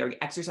the day, or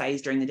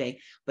exercise during the day,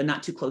 but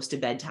not too close to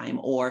bedtime,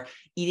 or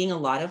eating a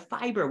lot of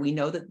fiber. We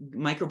know that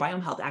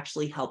microbiome health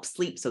actually helps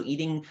sleep. So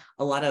eating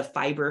a lot of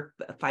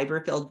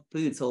fiber-filled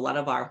food. So a lot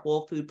of our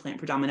whole food, plant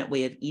predominant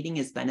way of eating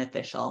is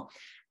beneficial.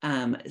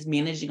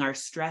 Managing our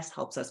stress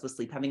helps us with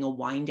sleep, having a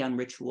wind down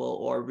ritual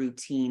or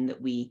routine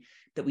that we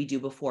do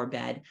before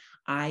bed.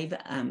 Lately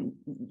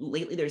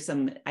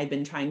I've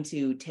been trying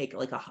to take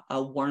like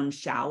a warm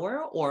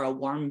shower or a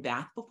warm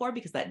bath before,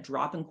 because that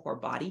drop in core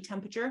body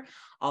temperature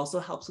also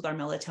helps with our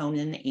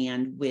melatonin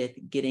and with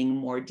getting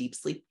more deep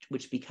sleep,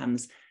 which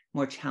becomes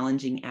more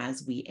challenging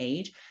as we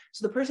age.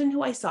 So the person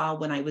who I saw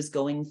when I was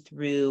going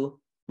through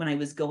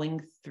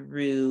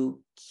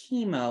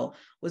chemo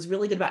was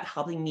really good about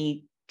helping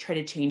me try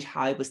to change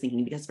how I was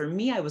thinking, because for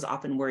me, I was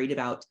often worried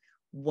about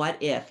what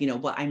if,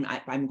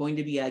 I'm going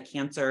to be a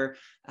cancer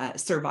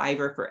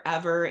survivor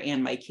forever,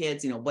 and my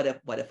kids, what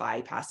if I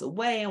pass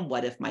away, and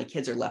what if my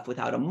kids are left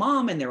without a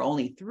mom and they're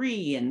only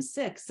 3 and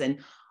 6, and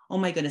oh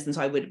my goodness. And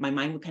so my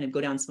mind would kind of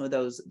go down some of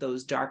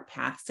those dark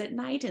paths at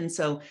night. And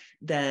so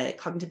the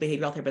cognitive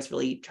behavioral therapist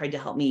really tried to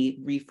help me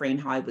reframe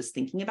how I was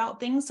thinking about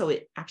things. So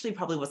it actually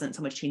probably wasn't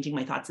so much changing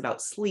my thoughts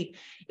about sleep.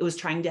 It was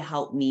trying to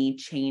help me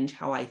change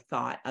how I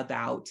thought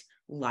about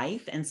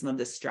life and some of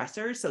the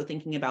stressors. So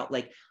thinking about,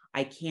 like,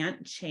 I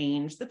can't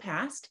change the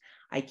past.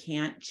 I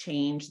can't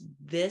change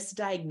this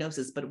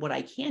diagnosis, but what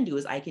I can do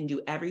is I can do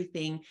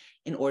everything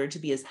in order to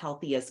be as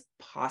healthy as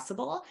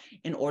possible,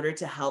 in order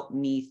to help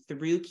me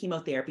through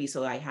chemotherapy,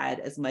 so I had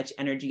as much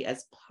energy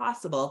as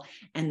possible,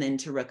 and then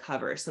to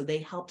recover. So they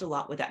helped a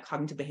lot with that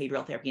cognitive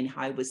behavioral therapy and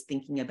how I was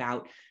thinking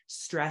about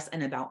stress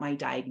and about my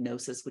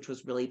diagnosis, which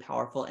was really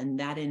powerful. And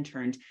that in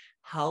turn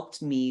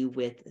helped me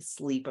with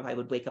sleep if I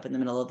would wake up in the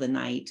middle of the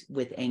night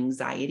with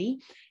anxiety.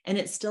 And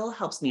it still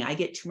helps me. I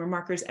get tumor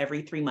markers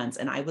every 3 months.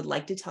 And I would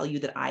like to tell you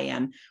that I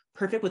am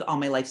perfect with all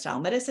my lifestyle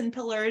medicine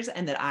pillars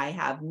and that I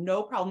have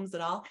no problems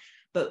at all.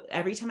 But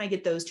every time I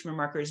get those tumor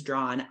markers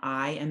drawn,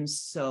 I am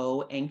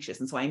so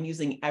anxious. And so I'm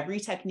using every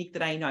technique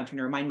that I know. I'm trying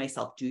to remind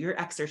myself, do your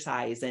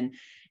exercise and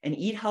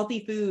eat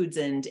healthy foods,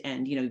 and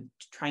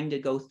trying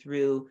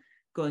to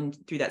going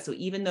through that. So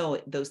even though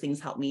those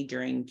things help me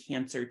during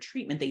cancer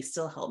treatment, they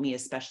still help me,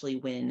 especially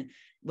when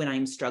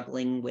I'm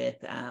struggling with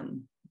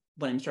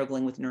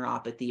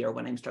neuropathy, or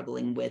when I'm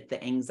struggling with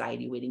the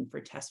anxiety waiting for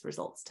test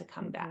results to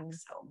come back.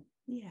 So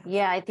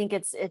yeah. I think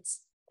it's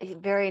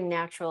very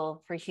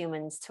natural for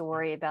humans to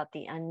worry about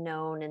the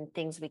unknown and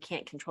things we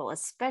can't control,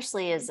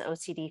 especially as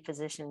OCD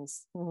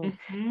physicians. Yes,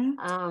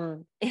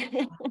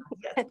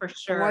 for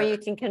The more sure. you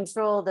can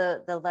control,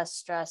 the less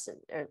stress,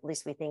 or at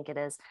least we think it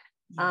is.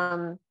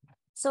 Yeah.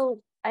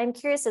 So I'm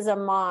curious, as a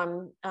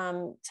mom,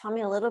 tell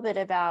me a little bit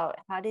about,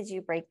 how did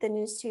you break the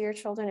news to your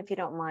children, if you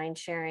don't mind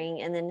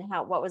sharing, and then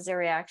what was their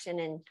reaction,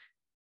 and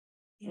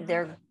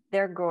Yeah.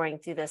 they're going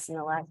through this in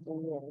the last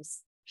few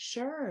years.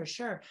 Sure.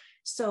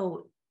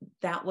 So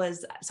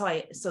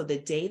so the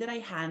day that I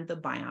had the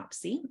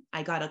biopsy,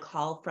 I got a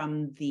call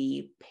from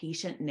the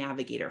patient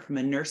navigator, from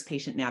a nurse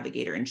patient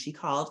navigator, and she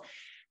called,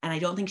 and I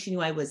don't think she knew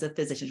I was a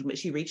physician, but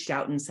she reached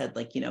out and said,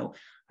 like,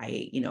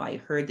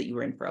 I heard that you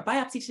were in for a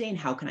biopsy today, and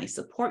how can I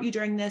support you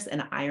during this?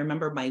 And I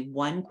remember my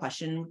one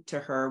question to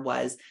her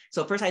was,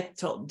 so at first I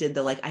did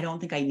the, like, I don't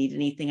think I need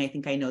anything. I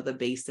think I know the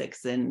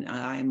basics, and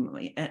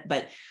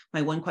but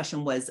my one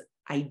question was,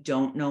 I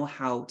don't know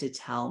how to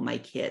tell my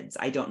kids.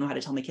 I don't know how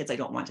to tell my kids. I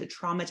don't want to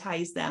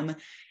traumatize them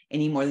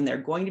any more than they're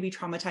going to be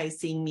traumatized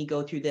seeing me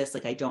go through this.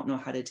 Like, I don't know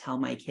how to tell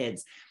my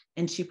kids.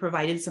 And she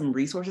provided some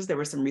resources. There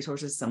were some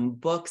resources, some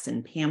books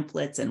and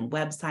pamphlets and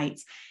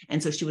websites.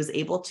 And so she was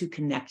able to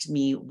connect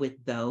me with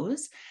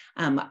those.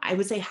 I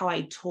would say how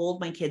I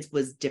told my kids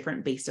was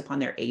different based upon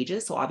their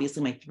ages. So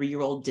obviously my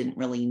 3-year-old didn't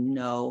really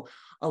know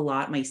a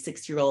lot. My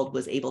 6-year-old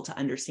was able to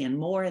understand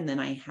more. And then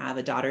I have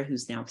a daughter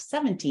who's now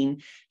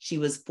 17. She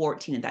was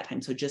 14 at that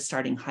time, so just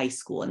starting high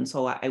school. And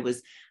so I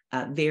was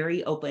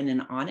very open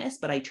and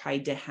honest, but I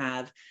tried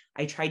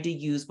to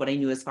use what I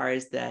knew as far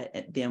as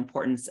the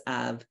importance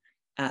of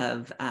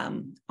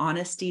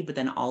honesty, but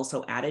then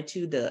also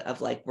attitude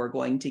of like, we're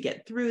going to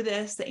get through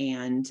this,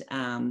 and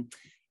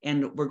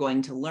we're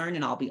going to learn,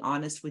 and I'll be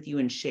honest with you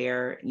and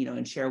share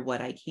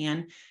what I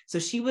can. So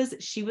she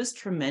was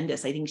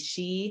tremendous. I think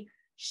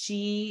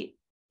she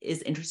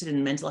is interested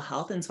in mental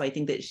health. And so I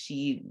think that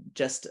she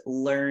just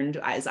learned,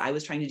 as I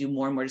was trying to do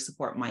more and more to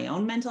support my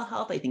own mental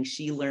health, I think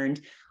she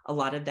learned a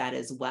lot of that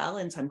as well.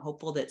 And so I'm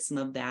hopeful that some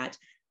of that,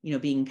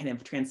 being kind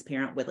of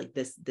transparent with, like,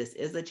 this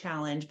is a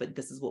challenge, but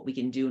this is what we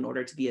can do in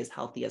order to be as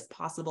healthy as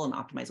possible and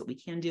optimize what we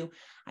can do.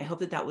 I hope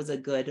that was a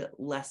good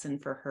lesson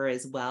for her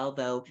as well,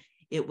 though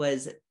that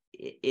was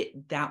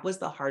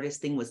the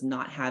hardest thing, was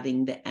not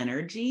having the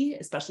energy,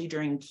 especially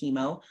during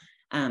chemo,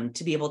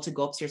 to be able to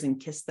go upstairs and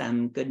kiss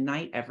them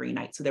goodnight every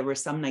night. So there were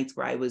some nights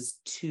where I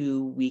was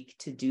too weak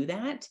to do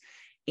that.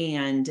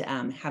 And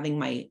having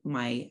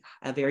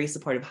a very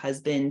supportive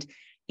husband,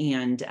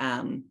 and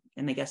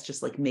I guess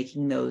just like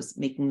making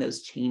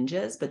those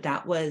changes. But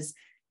that was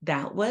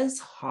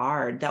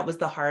hard.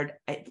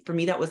 For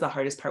me, that was the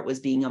hardest part, was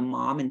being a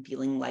mom and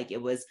feeling like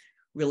it was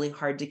really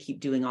hard to keep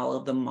doing all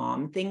of the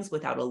mom things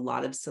without a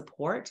lot of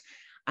support.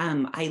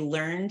 I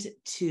learned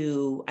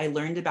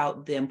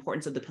about the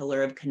importance of the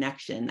pillar of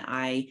connection.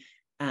 I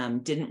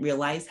didn't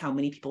realize how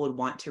many people would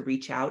want to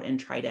reach out and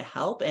try to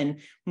help.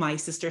 And my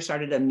sister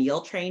started a meal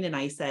train, and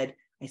I said,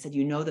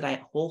 that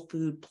I whole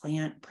food,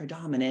 plant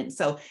predominant.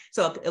 So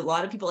a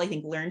lot of people, I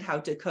think, learned how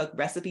to cook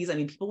recipes. I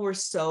mean, people were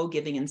so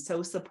giving and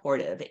so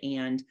supportive,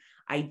 and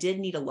I did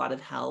need a lot of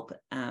help.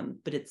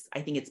 But I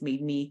think it's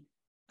made me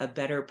a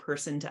better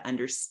person to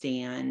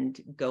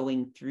understand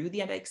going through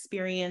the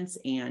experience,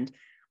 and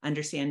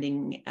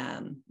understanding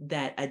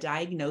that a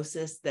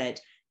diagnosis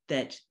that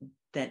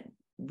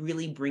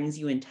really brings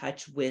you in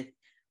touch with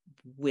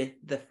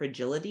the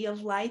fragility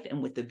of life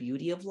and with the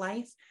beauty of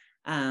life,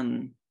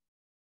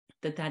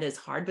 that is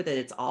hard, but that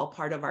it's all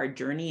part of our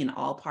journey, and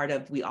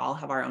we all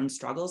have our own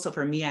struggles. So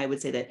for me, I would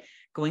say that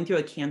going through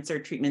a cancer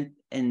treatment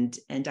and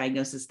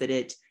diagnosis, that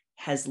it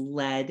has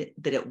led,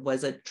 that it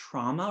was a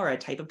trauma, or a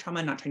type of trauma.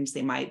 I'm not trying to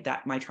say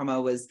my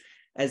trauma was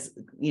as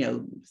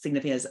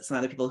significant as some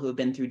other people who have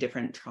been through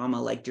different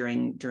trauma, like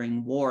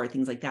during war,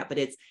 things like that. But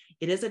it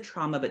is a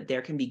trauma, but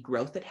there can be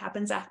growth that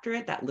happens after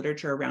it, that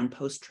literature around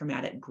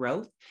post-traumatic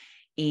growth.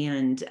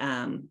 And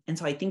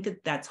so I think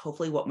that that's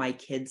hopefully what my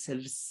kids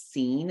have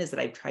seen, is that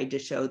I've tried to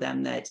show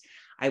them that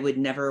I would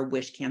never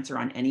wish cancer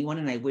on anyone.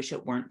 And I wish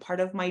it weren't part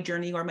of my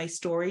journey or my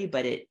story,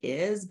 but it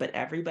is, but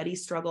everybody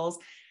struggles.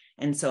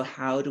 And so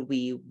how do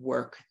we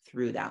work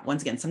through that?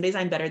 Once again, some days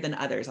I'm better than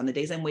others. On the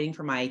days I'm waiting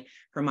for my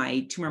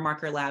tumor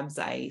marker labs,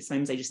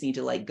 sometimes I just need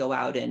to like go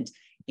out and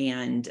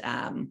do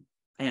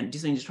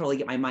something to totally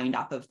get my mind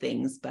off of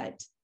things.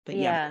 But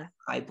yeah,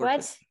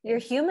 what? You're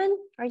human?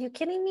 Are you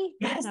kidding me?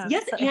 Yes,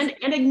 yes,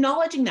 and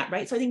acknowledging that,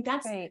 right? So I think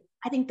that's right.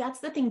 I think that's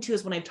the thing too,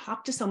 is when I've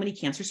talked to so many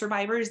cancer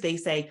survivors, they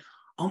say,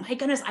 "Oh my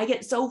goodness, I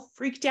get so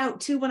freaked out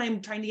too when I'm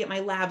trying to get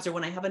my labs, or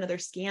when I have another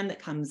scan that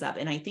comes up."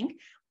 And I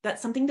think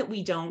that's something that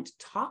we don't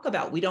talk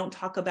about. We don't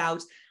talk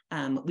about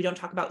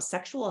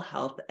sexual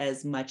health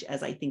as much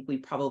as I think we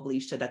probably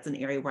should. That's an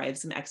area where I have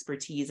some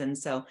expertise. And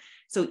so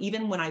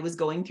even when I was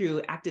going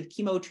through active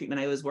chemo treatment,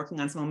 I was working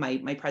on some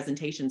of my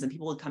presentations, and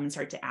people would come and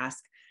start to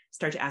ask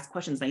start to ask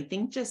questions. And I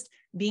think just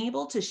being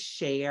able to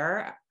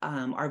share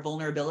our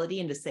vulnerability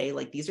and to say,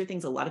 like, these are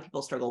things a lot of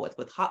people struggle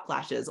with hot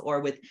flashes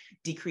or with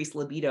decreased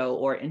libido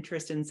or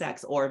interest in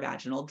sex or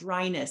vaginal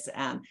dryness.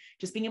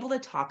 Just being able to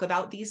talk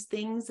about these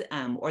things,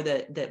 or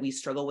that we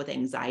struggle with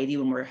anxiety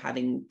when we're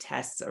having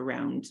tests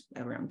around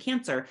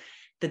cancer,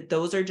 that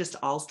those are just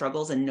all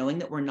struggles, and knowing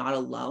that we're not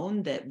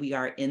alone, that we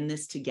are in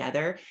this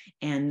together,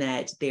 and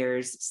that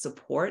there's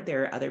support,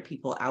 there are other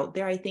people out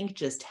there, I think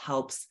just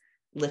helps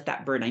lift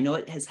that burden. I know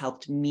it has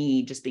helped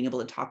me just being able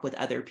to talk with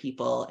other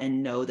people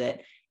and know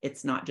that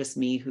it's not just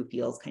me who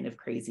feels kind of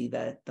crazy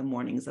the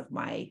mornings of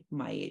my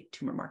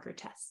tumor marker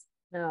tests.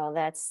 No,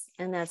 that's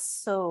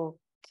so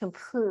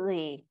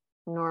completely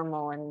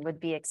normal and would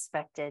be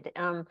expected.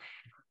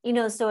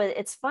 So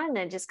it's fun,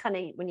 and just kind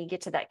of when you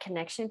get to that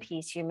connection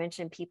piece, you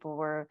mentioned people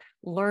were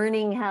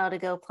learning how to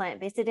go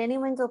plant-based. Did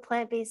anyone go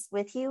plant-based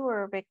with you,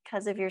 or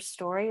because of your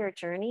story or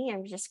journey?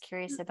 I'm just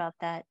curious about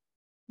that.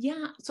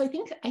 Yeah. So I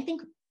think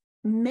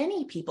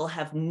many people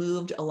have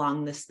moved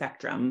along the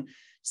spectrum.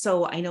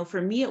 So I know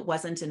for me, it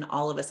wasn't in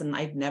all of us. And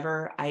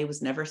I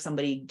was never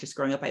somebody, just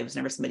growing up, I was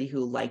never somebody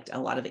who liked a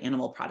lot of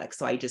animal products.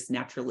 So I just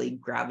naturally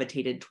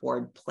gravitated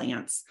toward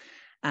plants.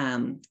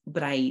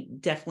 But I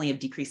definitely have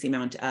decreased the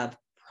amount of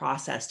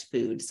processed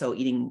food. So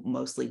eating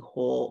mostly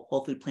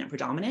whole food, plant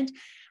predominant.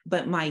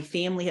 But my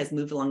family has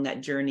moved along that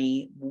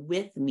journey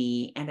with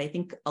me. And I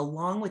think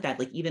along with that,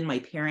 like even my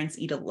parents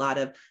eat a lot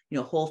of,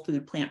 whole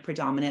food, plant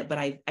predominant, but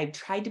I've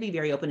tried to be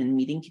very open in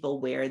meeting people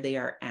where they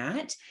are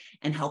at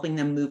and helping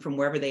them move from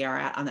wherever they are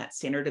at on that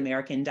standard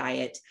American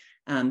diet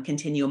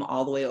continuum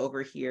all the way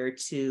over here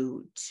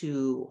to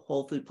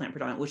whole food, plant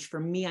predominant, which for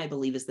me, I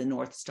believe is the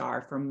North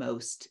Star for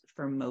most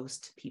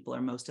people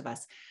or most of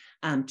us.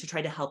 To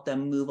try to help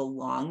them move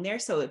along there.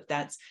 So if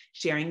that's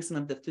sharing some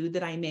of the food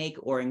that I make,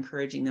 or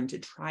encouraging them to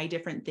try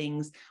different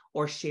things,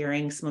 or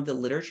sharing some of the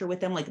literature with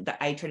them,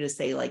 I try to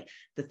say, like,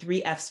 the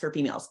 3 F's for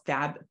females.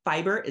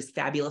 Fiber is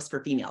fabulous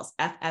for females.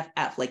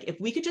 FFF. Like, if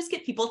we could just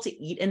get people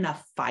to eat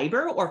enough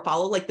fiber or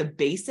follow like the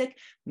basic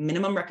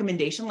minimum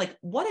recommendation, like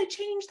what a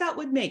change that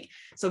would make.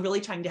 So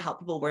really trying to help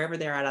people wherever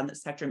they're at on the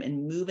spectrum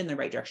and move in the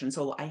right direction.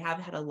 So I have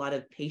had a lot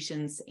of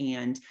patience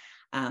and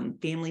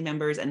family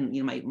members, and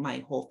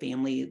my whole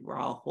family, we're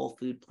all whole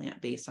food,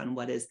 plant-based on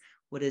what is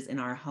in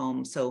our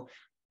home. So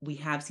we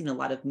have seen a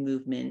lot of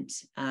movement,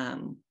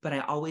 but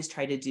I always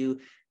try to do.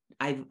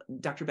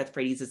 Dr. Beth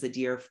Frades is a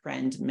dear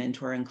friend,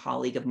 mentor, and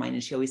colleague of mine,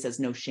 and she always says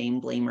no shame,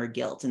 blame, or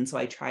guilt. And so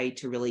I try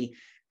to really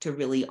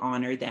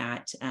honor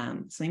that.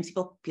 Sometimes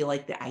people feel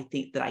like that I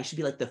think that I should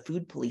be like the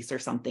food police or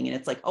something. And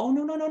it's like, oh,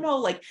 no.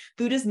 Like,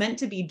 food is meant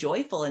to be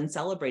joyful and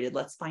celebrated.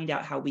 Let's find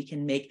out how we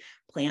can make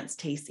plants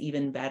taste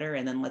even better.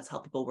 And then let's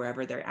help people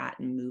wherever they're at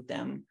and move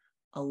them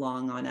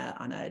along on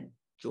a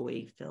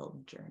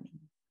joy-filled journey.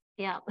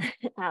 Yeah,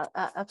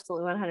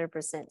 absolutely.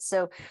 100%.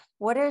 So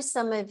what are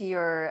some of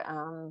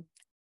your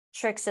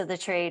tricks of the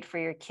trade for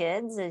your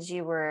kids as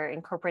you were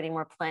incorporating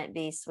more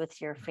plant-based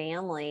with your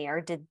family,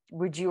 or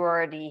would you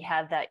already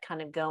have that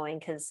kind of going?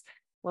 Because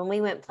when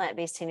we went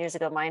plant-based 10 years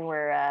ago, mine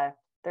were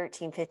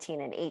 13,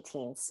 15, and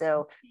 18.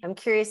 So I'm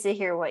curious to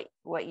hear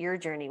what your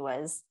journey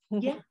was.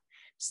 Yeah.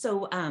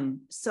 So I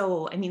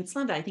mean,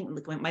 some of it, I think,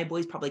 like, my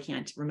boys probably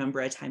can't remember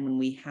a time when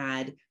we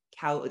had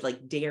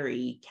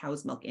dairy,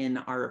 cow's milk in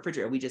our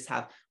refrigerator. We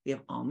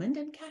have almond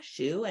and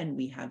cashew, and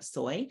we have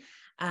soy.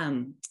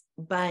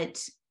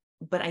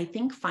 But I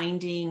think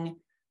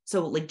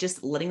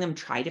just letting them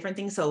try different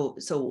things.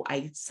 So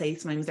I say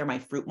sometimes they're my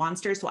fruit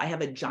monsters. So I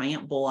have a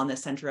giant bowl on the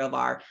center of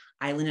our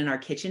island in our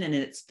kitchen, and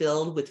it's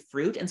filled with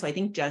fruit. And so I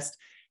think just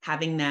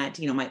having that,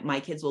 my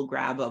kids will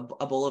grab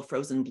a bowl of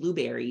frozen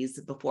blueberries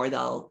before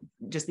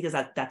just because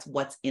that's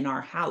what's in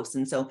our house.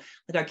 And so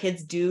like our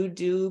kids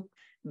do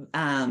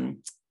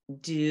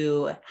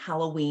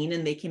Halloween,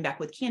 and they came back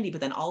with candy,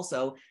 but then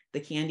also the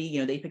candy,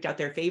 they picked out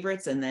their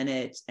favorites, and then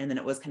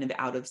it was kind of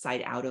out of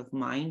sight, out of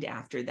mind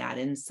after that.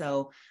 And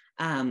so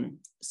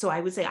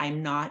I would say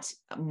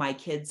my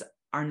kids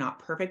are not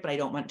perfect, but I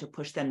don't want to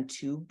push them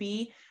to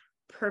be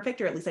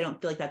perfect, or at least I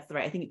don't feel like that's the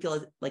right. I think it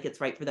feels like it's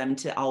right for them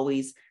to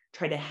always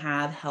try to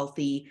have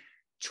healthy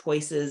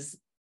choices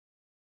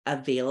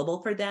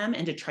available for them,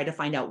 and to try to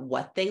find out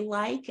what they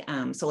like.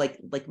 So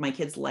like my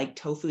kids like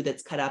tofu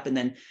that's cut up, and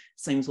then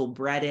sometimes we'll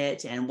bread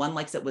it, and one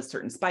likes it with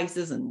certain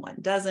spices and one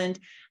doesn't.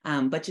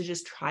 But to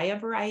just try a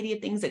variety of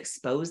things,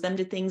 expose them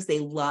to things. They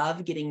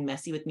love getting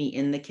messy with me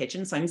in the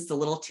kitchen. Sometimes it's a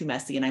little too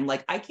messy, and I'm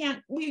like,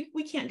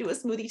 we can't do a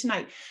smoothie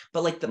tonight.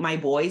 But like my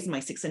boys, my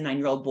 6 and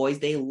 9-year-old boys,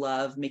 they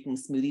love making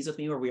smoothies with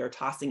me where we are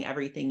tossing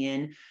everything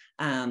in.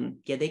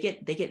 They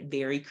get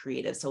very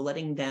creative. So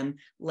letting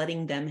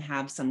them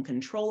have some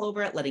control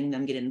over it, letting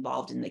them get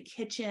involved in the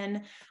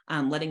kitchen,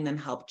 letting them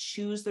help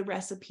choose the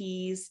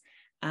recipes.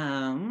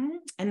 And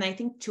I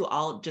think to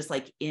all just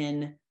like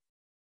in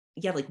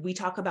like we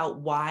talk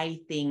about why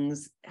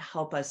things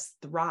help us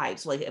thrive.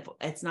 So like, if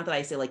it's not that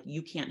I say like,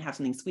 you can't have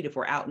something sweet if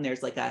we're out and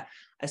there's like a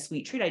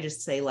sweet treat, I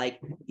just say like,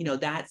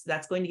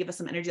 that's going to give us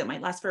some energy that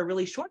might last for a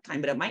really short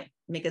time, but it might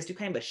make us do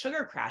kind of a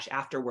sugar crash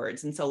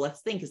afterwards. And so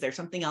let's think, is there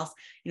something else,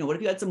 what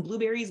if you had some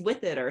blueberries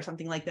with it or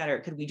something like that? Or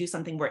could we do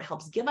something where it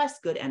helps give us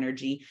good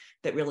energy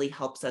that really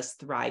helps us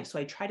thrive? So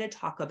I try to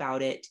talk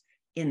about it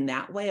in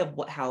that way of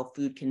how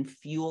food can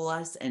fuel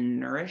us and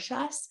nourish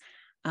us.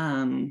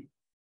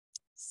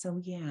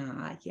 So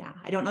yeah.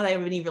 I don't know that I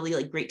have any really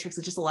like great tricks.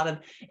 It's just a lot of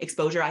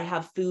exposure. I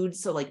have food.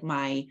 So like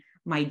my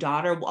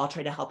daughter, I'll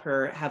try to help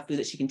her have food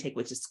that she can take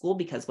with to school,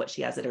 because what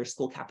she has at her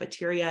school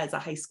cafeteria as a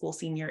high school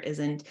senior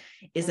isn't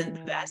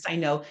the best. I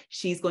know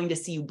she's going to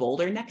CU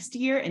Boulder next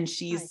year, and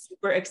she's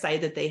super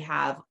excited that they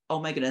have, oh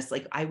my goodness,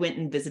 like I went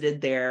and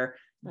visited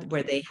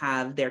where they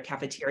have their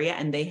cafeteria,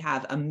 and they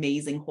have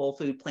amazing whole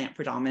food, plant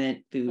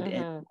predominant food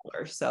in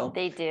Boulder. So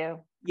they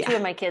do. Yeah. 2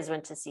 of my kids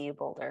went to CU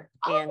Boulder.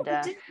 And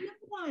I didn't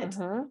know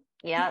that.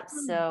 Yeah.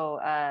 So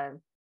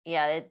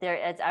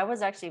I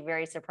was actually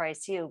very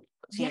surprised too.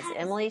 Yes.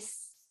 Emily,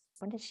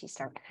 when did she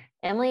start?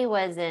 Emily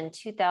was in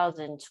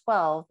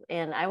 2012,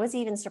 and I was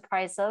even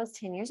surprised that was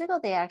 10 years ago.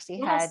 They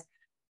actually had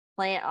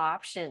plant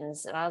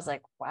options, and I was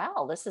like,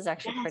 wow, this is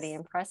actually pretty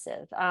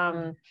impressive.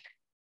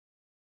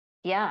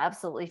 Yeah,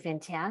 absolutely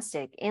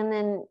fantastic. And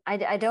then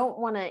I don't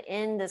want to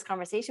end this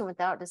conversation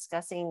without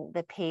discussing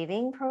the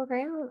paving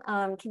program.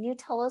 Can you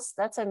tell us,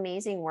 that's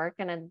amazing work,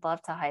 and I'd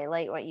love to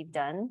highlight what you've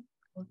done.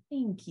 Well,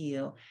 thank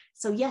you.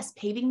 So yes,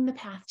 Paving the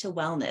Path to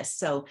Wellness.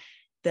 So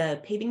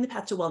the Paving the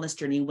Path to Wellness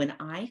journey, when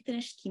I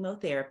finished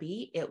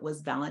chemotherapy, it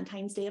was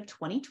Valentine's Day of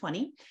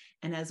 2020.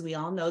 And as we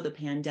all know, the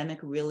pandemic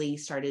really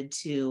started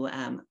to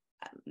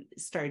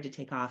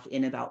take off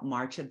in about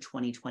March of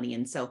 2020.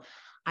 And so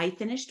I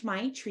finished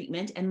my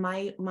treatment, and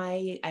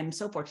I'm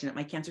so fortunate.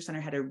 My cancer center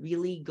had a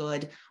really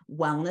good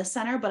wellness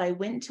center, but I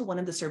went to one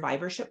of the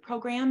survivorship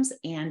programs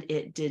and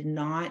it did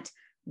not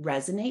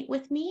resonate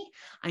with me.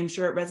 I'm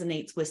sure it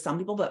resonates with some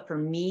people, but for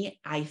me,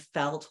 I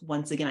felt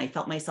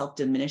myself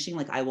diminishing.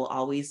 Like I will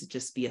always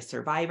just be a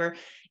survivor.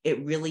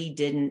 It really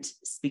didn't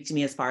speak to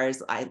me as far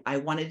as I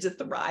wanted to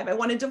thrive. I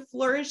wanted to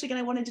flourish again.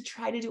 I wanted to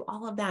try to do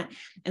all of that.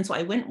 And so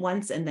I went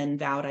once and then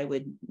vowed I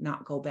would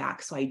not go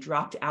back. So I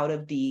dropped out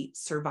of the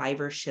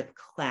survivorship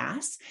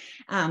class.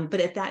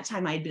 But at that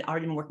time, I'd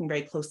already been working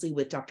very closely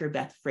with Dr.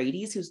 Beth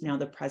Frades, who's now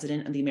the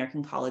president of the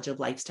American College of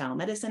Lifestyle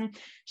Medicine.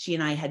 She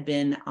and I had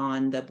been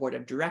on the board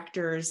of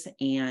directors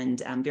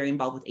and very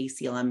involved with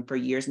ACLM for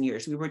years and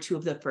years. We were 2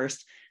 of the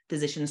first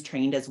physicians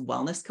trained as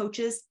wellness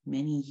coaches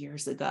many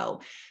years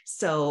ago.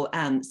 So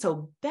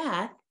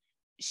Beth,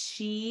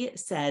 she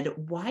said,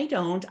 why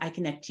don't I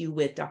connect you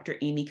with Dr.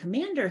 Amy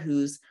Commander,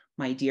 who's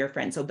my dear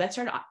friend. So Beth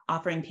started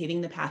offering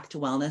Paving the Path to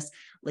Wellness,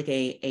 like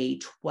a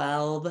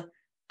 12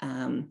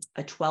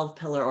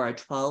 pillar or a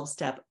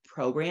 12-step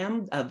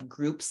program of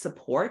group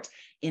support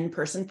in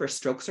person for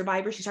stroke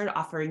survivors. She started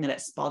offering that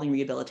at Spaulding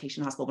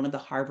Rehabilitation Hospital, one of the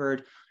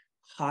Harvard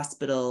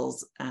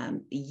hospitals,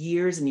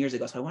 years and years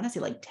ago. So I want to say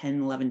like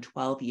 10, 11,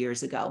 12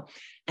 years ago.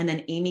 And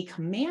then Amy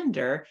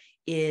Commander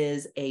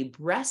is a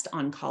breast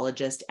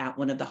oncologist at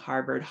one of the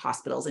Harvard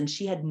hospitals, and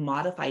she had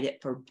modified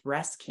it for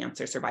breast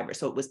cancer survivors.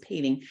 So it was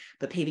Paving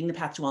the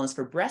Path to Wellness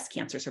for breast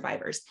cancer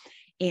survivors.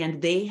 And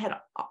they had,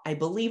 I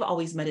believe,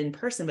 always met in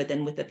person, but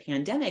then with the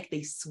pandemic,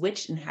 they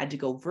switched and had to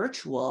go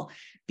virtual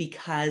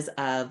because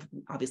of,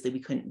 obviously they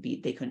couldn't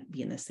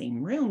be in the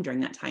same room during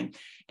that time.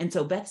 And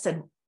so Beth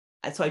said,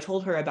 so I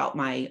told her about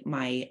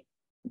my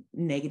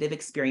negative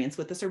experience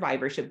with the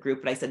survivorship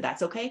group, but I said,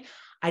 that's okay.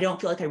 I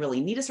don't feel like I really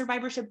need a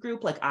survivorship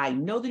group. Like I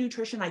know the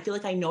nutrition. I feel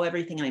like I know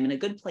everything and I'm in a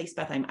good place,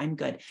 Beth. I'm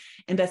good.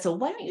 And Beth said,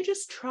 why don't you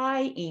just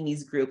try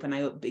Amy's group?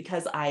 And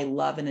because I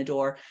love and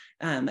adore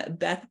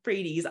Beth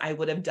Frades, I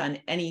would have done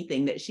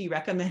anything that she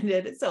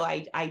recommended. So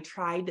I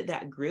tried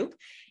that group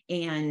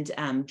and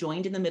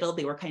joined in the middle.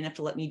 They were kind enough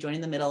to let me join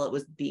in the middle. It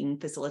was being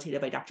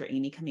facilitated by Dr.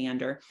 Amy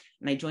Commander,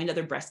 and I joined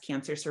other breast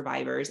cancer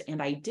survivors.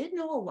 And I did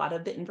know a lot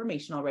of the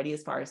information already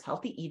as far as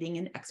healthy eating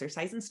and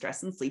exercise and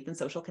stress and sleep and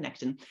social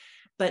connection.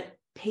 But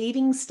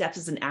Paving Steps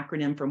is an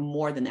acronym for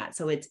more than that.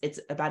 So it's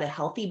about a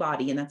healthy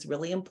body, and that's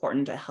really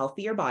important, a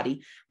healthier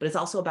body, but it's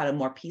also about a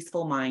more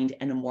peaceful mind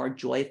and a more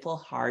joyful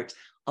heart,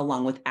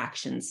 along with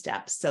action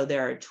steps. So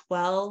there are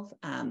 12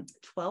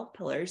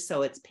 pillars.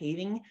 So it's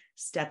Paving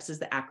Steps is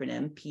the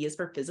acronym. P is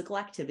for physical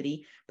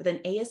activity, but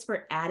then A is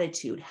for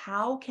attitude.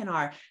 How can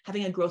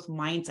having a growth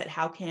mindset,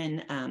 how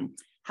can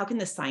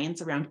the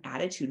science around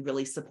attitude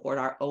really support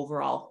our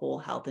overall whole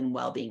health and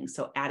well-being?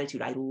 So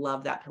attitude, I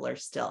love that pillar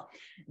still.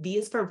 V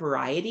is for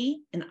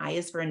variety, and I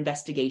is for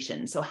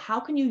investigation. So how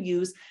can you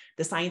use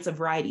the science of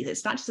variety.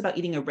 It's not just about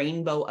eating a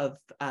rainbow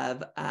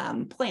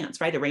of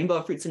plants, right? A rainbow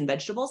of fruits and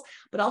vegetables,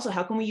 but also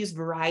how can we use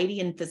variety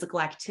in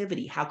physical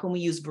activity? How can we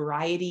use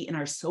variety in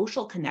our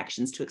social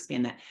connections to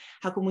expand that?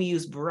 How can we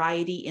use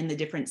variety in the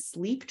different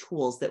sleep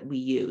tools that we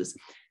use?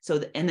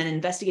 So, and then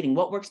investigating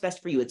what works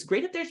best for you. It's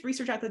great if there's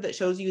research out there that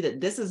shows you that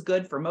this is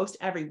good for most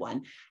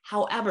everyone.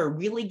 However,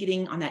 really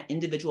getting on that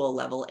individual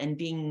level and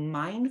being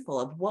mindful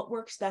of what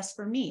works best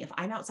for me. If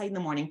I'm outside in the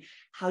morning,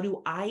 how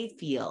do I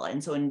feel?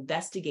 And so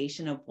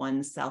investigation of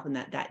oneself and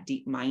that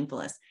deep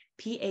mindfulness.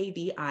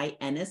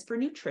 PAVIN is for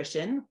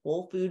nutrition,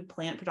 whole food,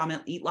 plant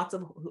predominant, eat lots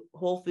of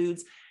whole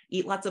foods,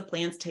 eat lots of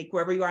plants, take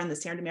wherever you are in the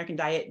standard American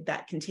diet,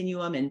 that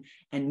continuum,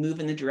 and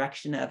move in the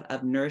direction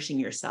of nourishing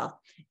yourself.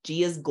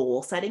 G is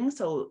goal setting.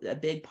 So a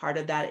big part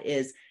of that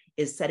is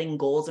setting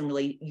goals and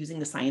really using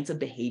the science of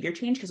behavior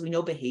change, because we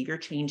know behavior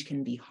change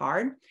can be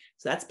hard.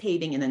 So that's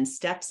paving. And then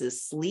steps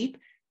is sleep.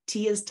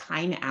 T is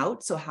time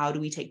out. So how do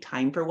we take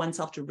time for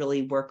oneself to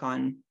really work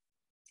on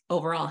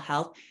overall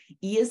health?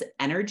 E is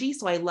energy.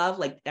 So I love,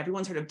 like,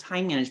 everyone's heard of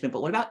time management,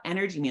 but what about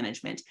energy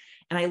management?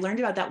 And I learned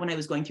about that when I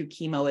was going through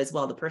chemo as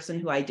well. The person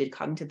who I did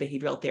cognitive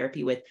behavioral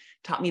therapy with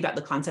taught me about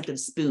the concept of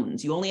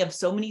spoons. You only have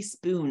so many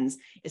spoons.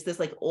 It's this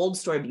like old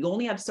story, but you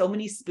only have so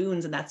many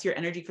spoons and that's your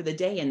energy for the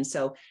day. And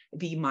so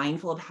be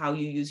mindful of how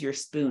you use your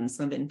spoons.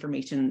 Some of the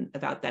information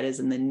about that is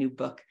in the new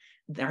book,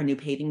 our new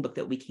paving book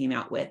that we came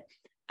out with.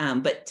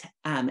 But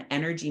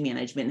energy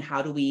management,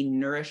 how do we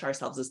nourish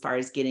ourselves as far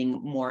as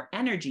getting more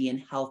energy in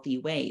healthy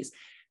ways?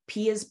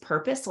 P is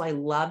purpose. So I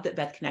love that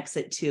Beth connects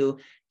it to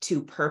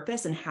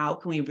purpose, and how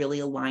can we really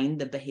align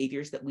the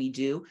behaviors that we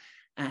do?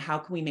 How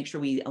can we make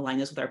sure we align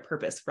this with our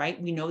purpose,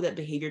 right? We know that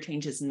behavior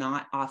change is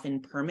not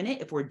often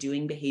permanent if we're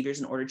doing behaviors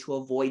in order to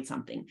avoid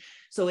something.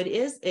 So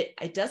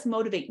it does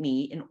motivate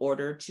me in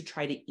order to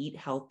try to eat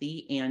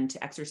healthy and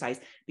to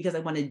exercise, because I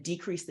want to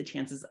decrease the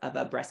chances of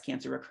a breast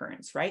cancer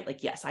recurrence, right?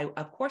 Like, yes,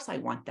 of course I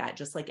want that,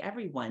 just like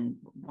everyone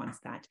wants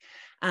that.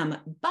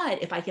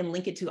 But if I can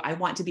link it to, I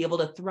want to be able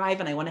to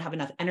thrive, and I want to have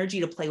enough energy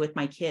to play with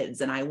my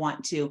kids, and I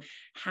want to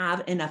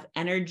have enough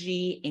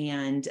energy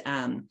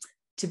and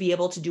to be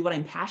able to do what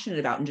I'm passionate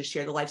about and to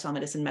share the lifestyle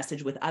medicine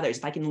message with others.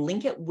 If I can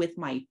link it with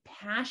my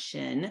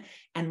passion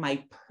and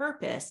my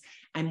purpose,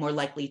 I'm more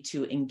likely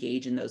to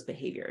engage in those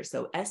behaviors.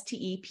 So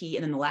STEP,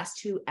 and then the last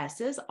two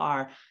S's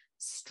are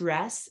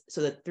stress.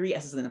 So the three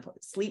S's in the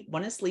sleep,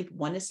 one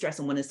is stress,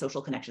 and one is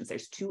social connections.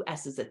 There's two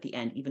S's at the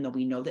end, even though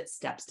we know that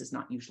STEPS does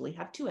not usually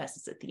have two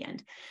S's at the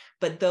end.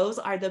 But those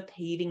are the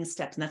paving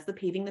steps. And that's the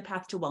Paving the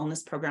Path to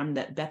Wellness program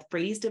that Beth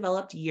Frates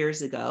developed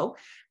years ago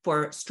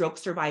for stroke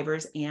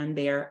survivors and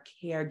their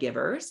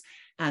caregivers,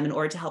 in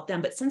order to help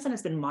them. But since then,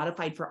 it's been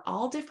modified for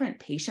all different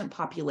patient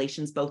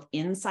populations, both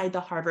inside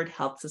the Harvard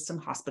Health System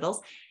hospitals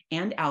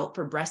and out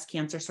for breast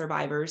cancer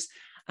survivors.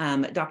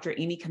 Dr.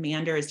 Amy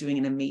Commander is doing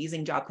an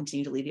amazing job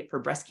continuing to lead it for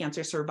breast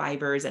cancer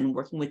survivors and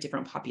working with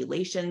different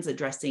populations,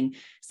 addressing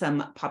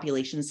some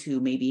populations who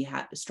maybe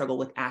struggle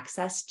with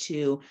access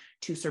to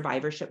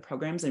survivorship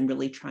programs, and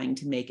really trying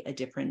to make a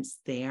difference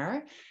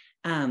there.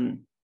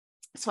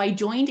 So I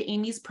joined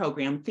Amy's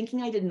program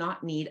thinking I did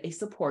not need a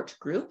support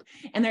group.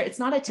 And it's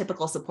not a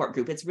typical support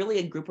group. It's really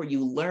a group where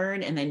you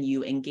learn and then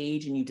you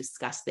engage and you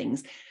discuss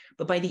things.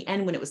 But by the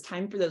end, when it was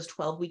time for those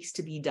 12 weeks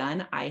to be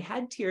done, I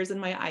had tears in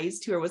my eyes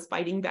too, or was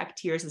fighting back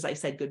tears as I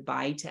said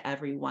goodbye to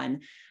everyone,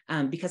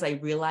 because I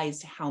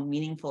realized how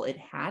meaningful it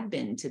had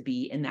been to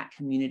be in that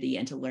community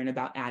and to learn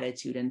about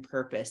attitude and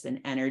purpose and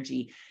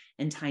energy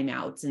and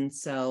timeouts. And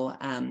so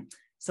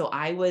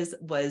I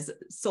was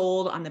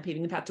sold on the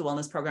Paving the Path to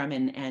Wellness program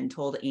and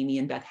told Amy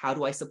and Beth, how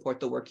do I support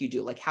the work you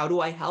do? Like, how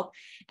do I help?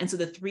 And so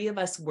the three of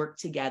us worked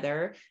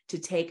together to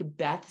take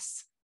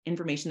Beth's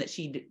information that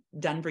she'd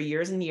done for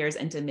years and years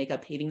and to make a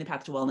Paving the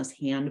Path to Wellness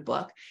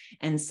handbook.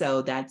 And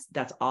so that's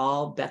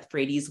all Beth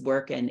Frates'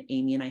 work, and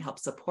Amy and I helped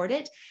support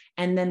it.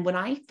 And then when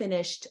I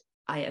finished,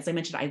 as I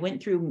mentioned, I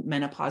went through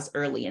menopause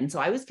early. And so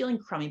I was feeling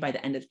crummy by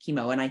the end of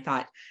chemo. And I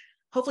thought,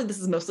 hopefully this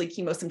is mostly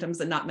chemo symptoms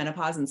and not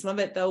menopause. And some of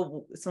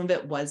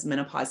it was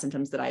menopause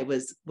symptoms that I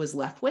was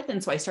left with.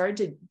 And so I started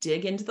to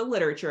dig into the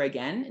literature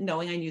again,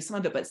 knowing I knew some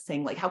of it, but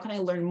saying, like, how can I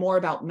learn more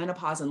about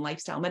menopause and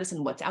lifestyle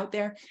medicine, what's out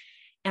there?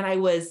 And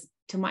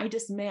to my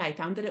dismay, I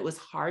found that it was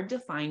hard to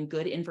find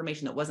good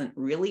information that wasn't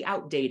really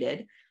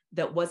outdated,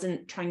 that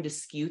wasn't trying to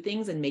skew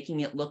things and making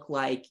it look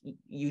like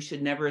you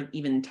should never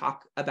even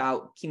talk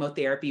about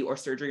chemotherapy or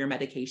surgery or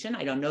medication.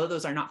 I don't know,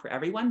 those are not for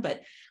everyone,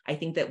 but I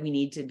think that we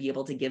need to be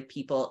able to give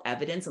people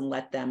evidence and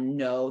let them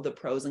know the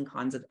pros and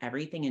cons of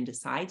everything and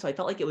decide. So I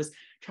felt like it was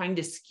trying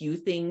to skew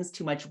things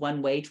too much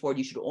one way toward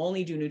you should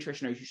only do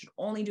nutrition or you should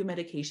only do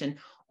medication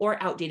or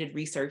outdated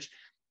research.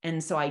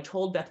 And so I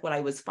told Beth what I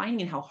was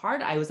finding and how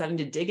hard I was having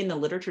to dig in the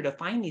literature to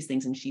find these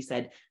things. And she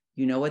said,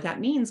 you know what that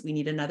means? We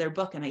need another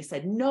book. And I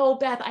said, no,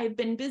 Beth, I've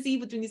been busy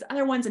with doing these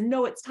other ones, and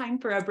no, it's time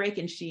for a break.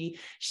 And she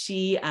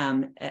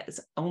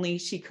as only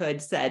she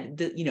could, said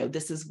that,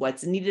 this is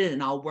what's needed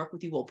and I'll work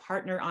with you. We'll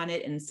partner on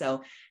it. And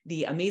so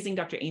the amazing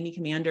Dr. Amy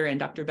Commander and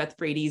Dr. Beth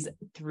Frates,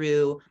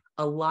 through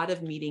a lot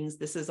of meetings.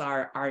 This is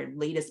our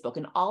latest book,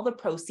 and all the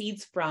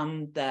proceeds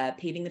from the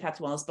Paving the Path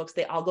to Wellness books,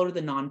 they all go to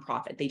the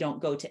nonprofit. They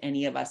don't go to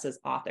any of us as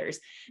authors.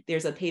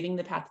 There's a Paving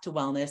the Path to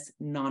Wellness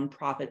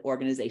nonprofit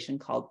organization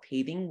called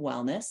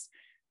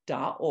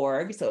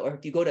pavingwellness.org. So, or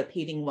if you go to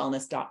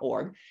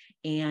pavingwellness.org,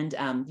 and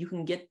you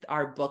can get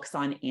our books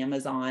on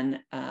Amazon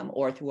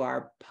or through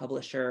our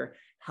publisher,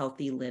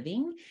 Healthy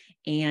Living,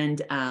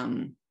 and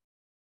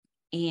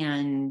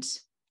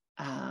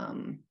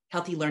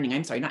Healthy Learning.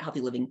 I'm sorry, not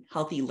Healthy Living,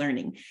 Healthy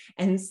Learning.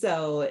 And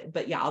so,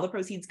 but yeah, all the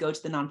proceeds go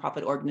to the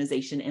nonprofit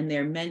organization, and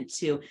they're meant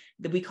to,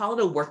 we call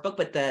it a workbook,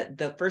 but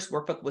the first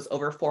workbook was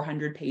over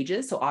 400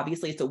 pages. So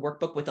obviously it's a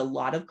workbook with a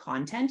lot of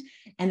content.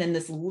 And then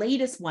this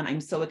latest one, I'm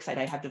so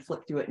excited. I have to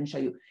flip through it and show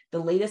you. The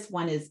latest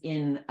one is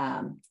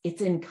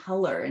it's in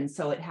color. And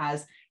so it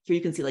has, here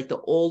you can see like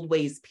the old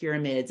ways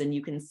pyramids, and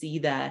you can see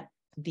the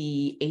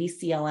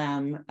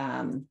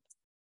ACLM,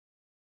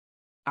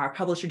 our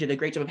publisher did a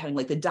great job of having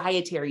like the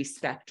dietary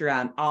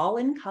spectrum all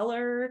in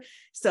color.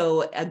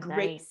 So a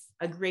great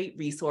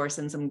resource,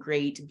 and some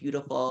great,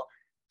 beautiful,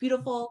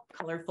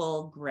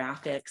 colorful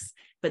graphics.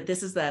 But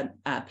this is the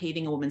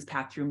Paving a Woman's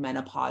Path Through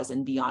Menopause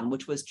and Beyond,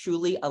 which was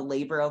truly a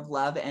labor of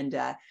love. And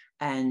Beth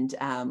and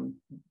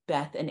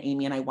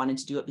Amy and I wanted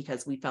to do it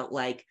because we felt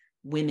like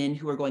women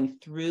who are going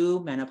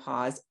through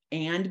menopause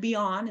and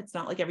beyond, it's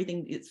not like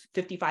everything, it's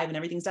 55 and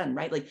everything's done,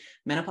 right? Like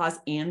menopause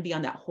and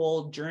beyond, that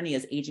whole journey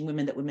as aging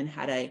women, that women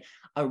had a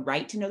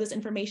right to know this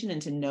information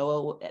and to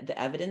know the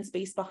evidence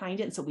base behind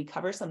it. And so we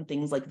cover some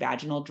things like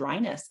vaginal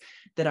dryness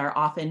that are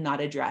often not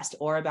addressed,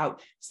 or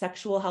about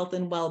sexual health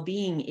and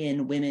well-being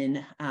in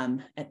women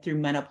through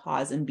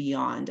menopause and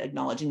beyond,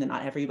 acknowledging that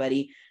not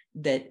everybody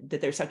that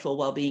their sexual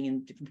well-being,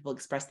 and different people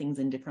express things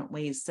in different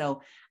ways.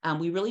 So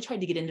we really tried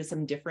to get into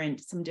some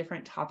different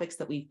topics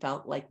that we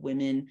felt like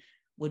women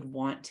would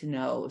want to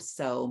know.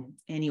 So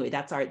anyway,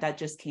 that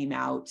just came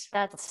out.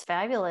 That's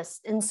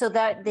fabulous. And so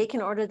that they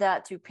can order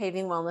that through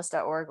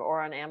pavingwellness.org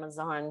or on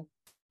Amazon.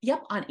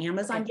 Yep, on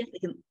Amazon. Okay. Yes, they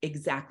can,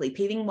 exactly.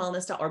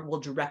 Pavingwellness.org will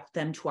direct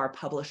them to our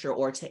publisher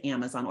or to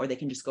Amazon, or they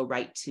can just go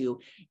right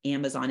to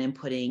Amazon and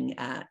put in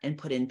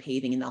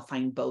Paving, and they'll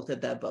find both of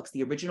the books: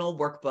 the original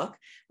workbook,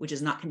 which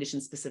is not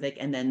condition specific,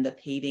 and then the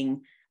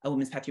Paving a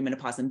Woman's Path Through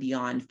Menopause and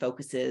Beyond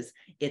focuses.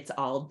 It's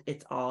all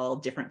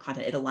different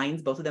content. It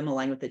aligns, both of them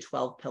align with the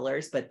 12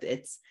 pillars, but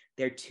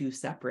they're two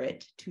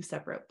separate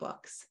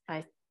books.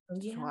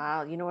 Yeah.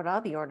 Wow. You know what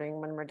I'll be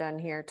ordering when we're done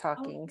here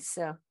talking.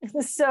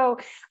 Oh. So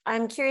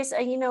I'm curious,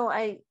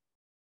 there's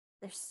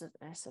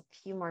a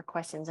few more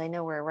questions. I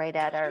know we're right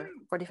at our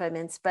 45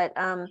 minutes, but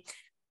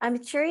I'm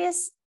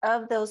curious,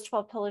 of those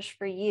 12 pillars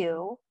for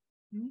you,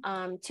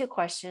 two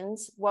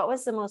questions. What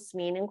was the most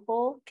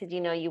meaningful? Because,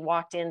 you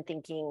walked in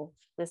thinking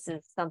this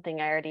is something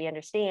I already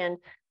understand,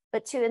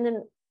 but two, and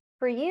then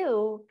for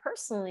you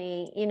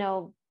personally,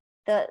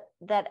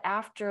 that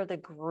after the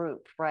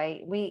group,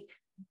 right?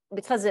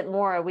 Because at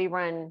Mora, we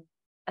run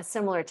a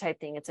similar type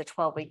thing. It's a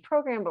 12-week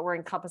program, but we're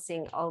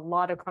encompassing a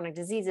lot of chronic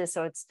diseases.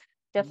 So it's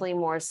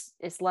definitely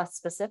it's less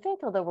specific,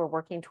 although we're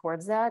working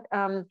towards that.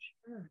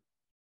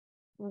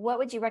 What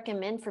would you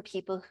recommend for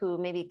people who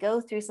maybe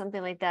go through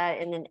something like that,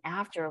 and then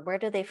after, where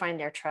do they find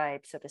their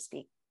tribe, so to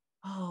speak?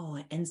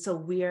 Oh, and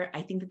so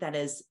I think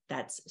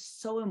that's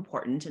so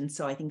important. And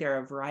so I think there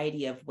are a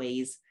variety of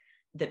ways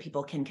that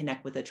people can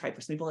connect with a tribe.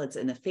 For some people, it's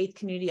in the faith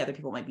community. Other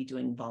people might be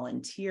doing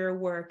volunteer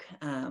work.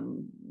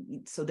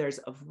 So there's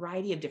a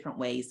variety of different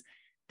ways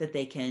that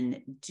they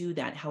can do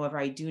that. However,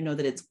 I do know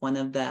that it's one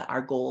of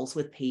our goals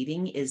with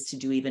Paving is to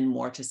do even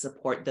more to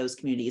support those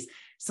communities.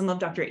 Some of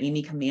Dr.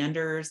 Amy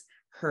Commander's,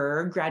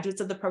 her graduates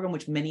of the program,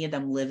 which many of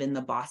them live in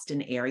the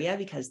Boston area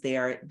because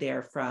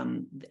they're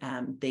from,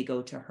 they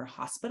go to her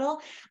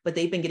hospital, but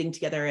they've been getting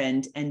together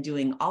and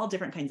doing all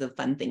different kinds of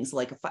fun things.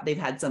 Like they've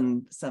had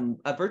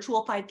a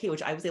virtual 5K,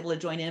 which I was able to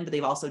join in, but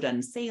they've also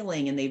done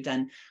sailing and they've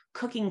done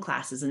cooking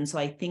classes. And so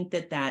I think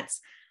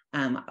that's,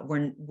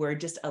 we're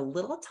just a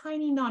little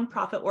tiny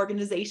nonprofit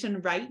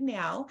organization right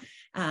now.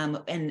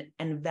 And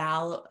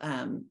Val,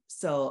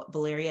 so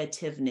Valeria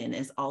Tivnan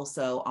is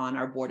also on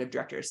our board of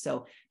directors.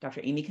 So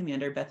Dr. Amy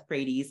Commander, Beth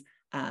Brady's,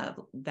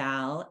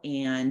 Val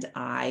and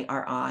I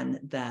are on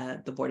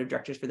the board of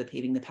directors for the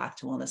Paving the Path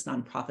to Wellness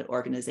nonprofit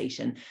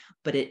organization.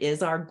 But it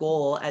is our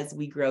goal as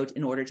we grow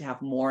in order to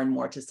have more and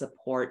more to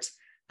support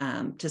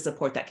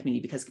that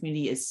community, because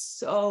community is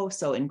so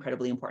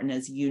incredibly important,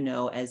 as you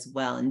know as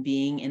well. And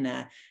being in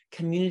a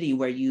community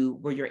where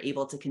you're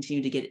able to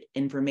continue to get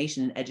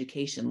information and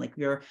education, like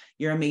your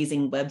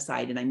amazing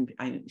website, and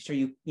I'm sure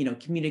you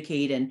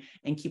communicate and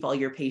keep all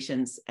your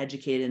patients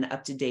educated and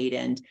up to date.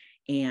 And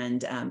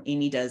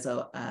Amy does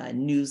a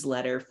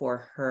newsletter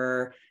for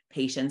her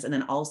patients. And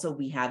then also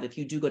we have, if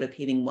you do go to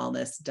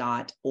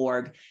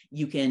pavingwellness.org,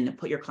 you can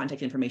put your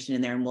contact information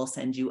in there and we'll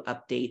send you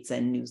updates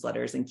and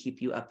newsletters and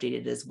keep you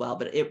updated as well.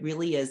 But it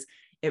really is,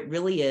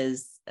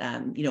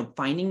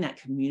 finding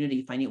that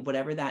community, finding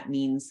whatever that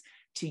means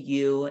to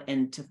you,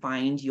 and to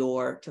find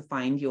your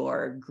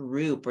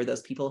group or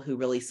those people who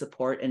really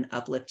support and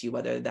uplift you,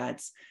 whether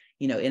that's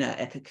in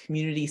a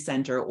community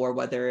center, or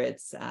whether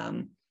it's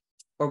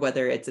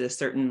at a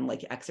certain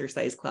like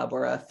exercise club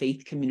or a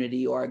faith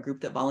community or a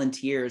group that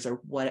volunteers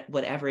or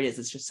whatever it is.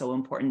 It's just so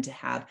important to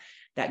have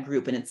that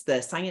group. And it's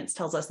the science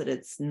tells us that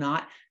it's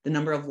not the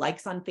number of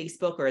likes on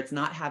Facebook, or it's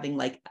not having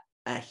like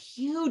a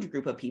huge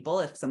group of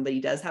people. If somebody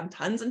does have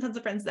tons and tons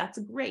of friends, that's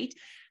great.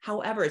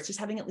 However, it's just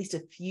having at least a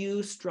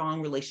few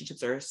strong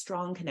relationships or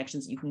strong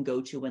connections that you can go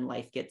to when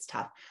life gets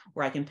tough,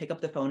 where I can pick up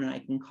the phone and I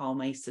can call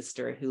my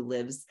sister who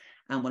lives,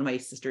 one of my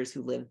sisters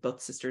who live,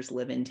 both sisters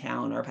live in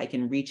town, or if I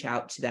can reach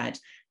out to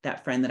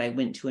that friend that I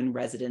went to in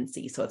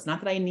residency. So it's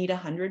not that I need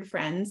 100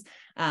 friends,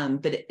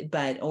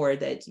 or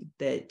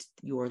that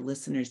your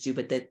listeners do,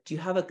 but that you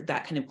have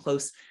that kind of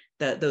close,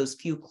 those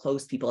few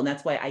close people. And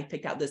that's why I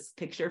picked out this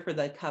picture for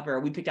the cover.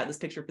 We picked out this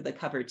picture for the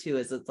cover too,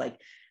 is it's like,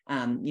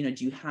 do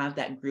you have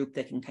that group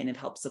that can kind of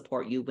help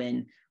support you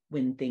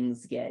when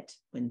things get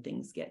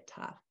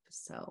tough?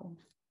 So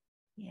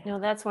yeah. No,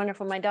 that's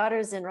wonderful. My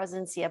daughter's in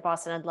residency at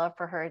Boston. I'd love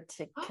for her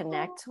to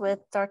connect with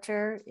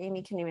Dr.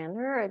 Amy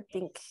Kunimander. I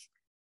think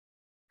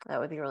that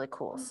would be really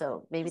cool.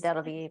 So maybe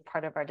that'll be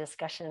part of our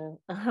discussion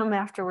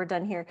after we're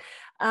done here.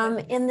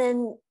 And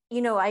then,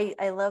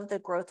 I love the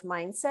growth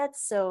mindset.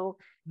 So,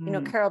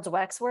 Carol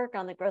Dweck's work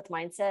on the growth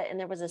mindset, and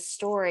there was a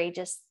story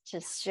just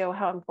to show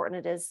how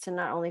important it is to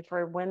not only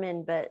for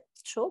women, but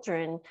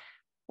children.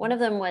 One of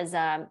them was,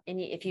 and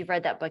if you've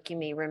read that book, you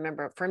may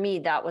remember, for me,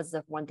 that was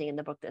the one thing in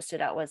the book that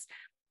stood out, was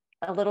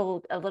a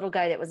little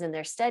guy that was in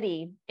their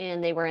study,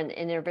 and they were in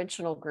an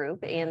interventional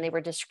group, and they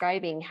were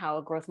describing how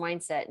a growth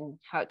mindset and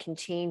how it can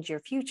change your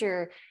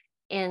future.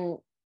 And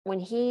when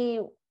he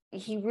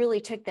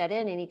really took that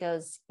in, and he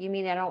goes, "You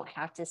mean I don't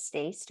have to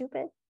stay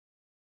stupid?"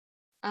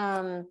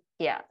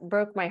 Yeah,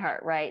 broke my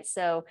heart. Right.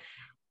 So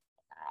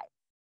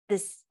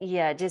this,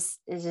 is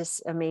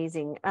just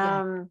amazing.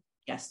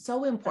 Yes,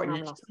 so important.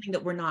 It's something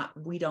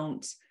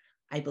that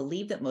I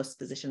believe that most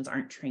physicians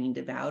aren't trained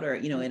about, or,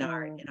 in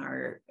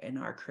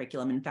our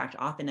curriculum. In fact,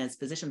 often as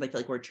physicians, I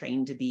feel like we're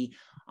trained to be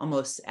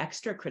almost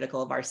extra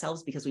critical of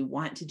ourselves because we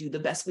want to do the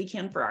best we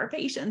can for our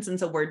patients. And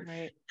so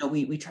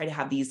we try to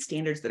have these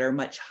standards that are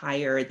much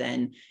higher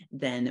than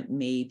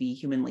may be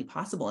humanly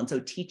possible. And so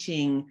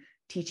teaching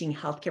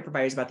healthcare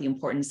providers about the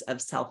importance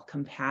of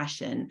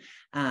self-compassion,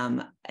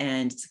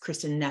 and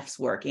Kristen Neff's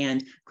work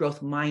and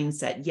growth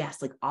mindset. Yes,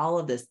 like all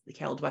of this, the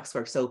Carol Dweck's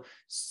work.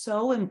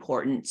 So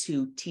important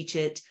to teach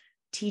it,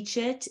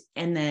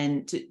 and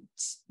then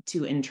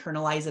to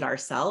internalize it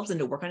ourselves and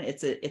to work on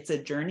it. It's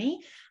a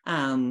journey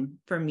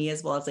for me,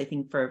 as well as I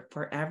think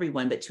for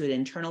everyone, but to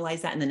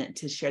internalize that and then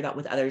to share that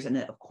with others. And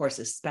of course,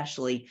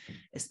 especially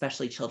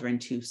children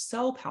too,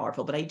 so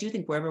powerful. But I do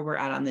think wherever we're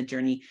at on the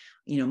journey,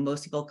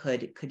 most people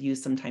could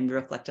use some time to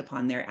reflect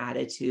upon their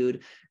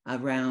attitude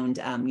around,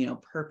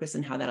 purpose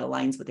and how that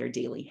aligns with their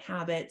daily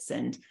habits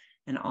and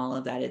all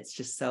of that. It's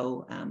just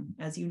so,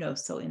 as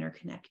so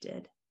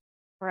interconnected.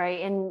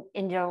 Right. And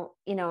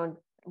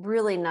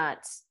really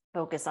not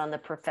focus on the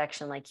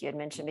perfection, like you had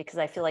mentioned, because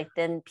I feel like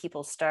then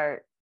people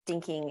start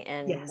thinking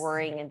and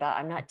worrying about,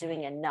 I'm not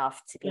doing enough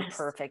to be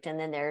perfect. And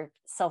then they're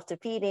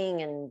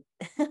self-defeating, and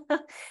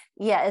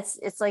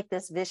it's like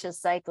this vicious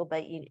cycle,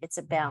 but it's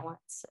a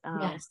balance.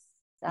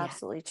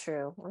 Absolutely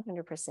true.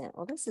 100%.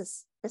 Well, this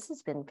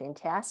has been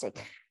fantastic.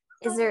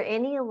 Is there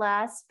any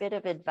last bit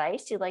of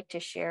advice you'd like to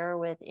share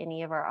with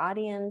any of our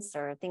audience,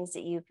 or things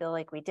that you feel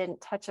like we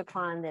didn't touch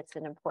upon that's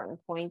an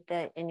important point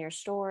that in your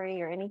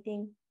story or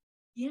anything?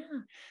 Yeah.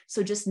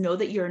 So just know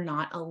that you're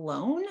not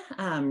alone.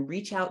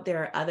 Reach out.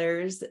 There are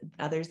others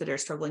that are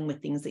struggling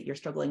with things that you're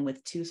struggling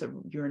with too.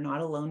 So you're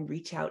not alone.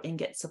 Reach out and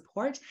get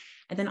support.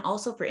 And then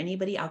also for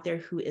anybody out there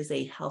who is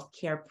a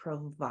healthcare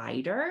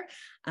provider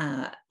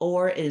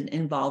or is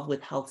involved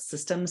with health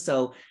systems.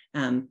 So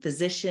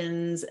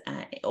physicians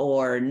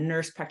or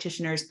nurse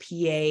practitioners,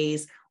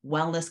 PAs,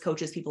 wellness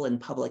coaches, people in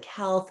public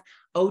health,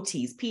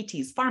 OTs,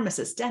 PTs,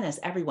 pharmacists,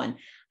 dentists, everyone.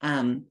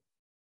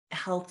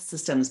 Health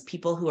systems,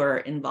 people who are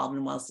involved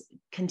in wellness,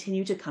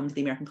 continue to come to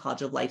the American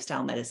College of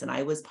Lifestyle Medicine.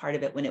 I was part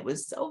of it when it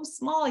was so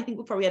small. I think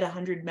before we had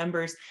 100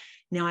 members.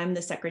 Now I'm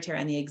the secretary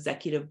on the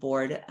executive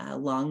board,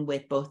 along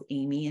with both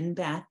Amy and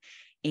Beth,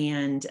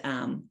 and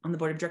on the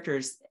board of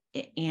directors.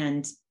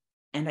 And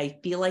I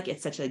feel like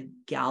it's such a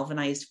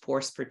galvanized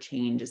force for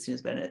change. As soon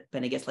as Ben,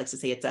 I guess, likes to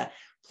say, it's a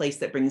place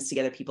that brings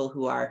together people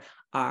who are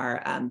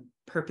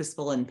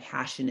purposeful and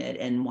passionate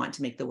and want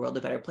to make the world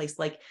a better place,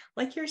 like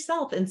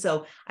yourself. And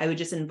so I would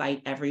just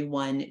invite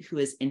everyone who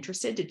is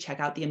interested to check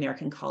out the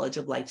American College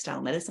of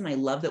Lifestyle Medicine. I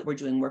love that we're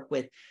doing work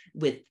with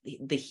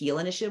the HEAL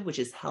initiative, which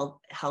is health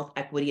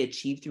equity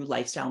achieved through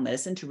lifestyle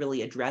medicine, to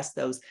really address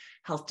those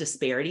health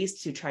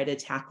disparities, to try to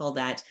tackle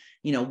that.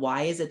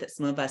 Why is it that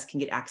some of us can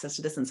get access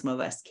to this and some of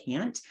us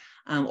can't?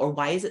 Or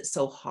why is it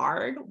so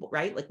hard,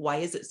 right? Like, why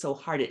is it so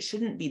hard? It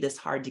shouldn't be this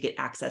hard to get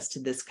access to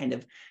this kind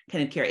of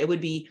care. It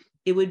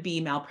would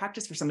be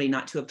malpractice for somebody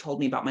not to have told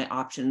me about my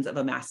options of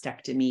a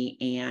mastectomy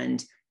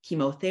and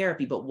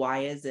chemotherapy, but why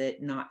is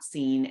it not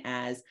seen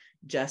as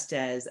just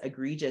as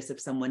egregious if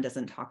someone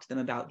doesn't talk to them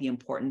about the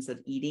importance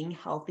of eating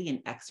healthy and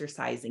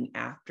exercising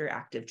after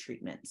active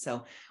treatment?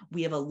 So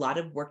we have a lot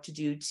of work to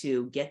do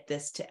to get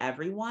this to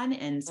everyone.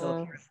 And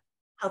so if you're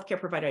a healthcare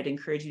provider, I'd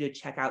encourage you to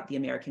check out the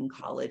American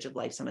College of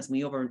Life Sciences.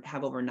 We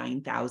have over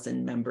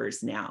 9,000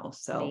 members now.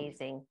 So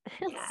amazing.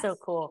 yes. So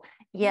cool.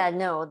 Yeah,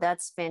 no,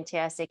 that's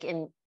fantastic.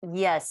 And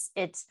yes,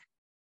 it's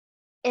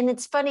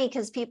funny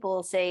because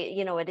people say,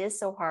 it is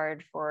so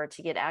hard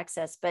to get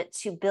access, but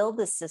to build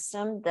the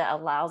system that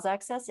allows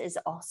access is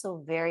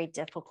also very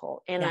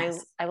difficult. And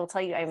Yes. I will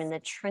tell you, I'm in the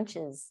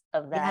trenches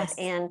of that.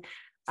 Yes.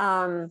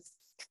 And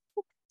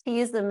to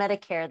use the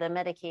Medicare, the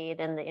Medicaid,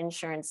 and the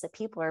insurance that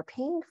people are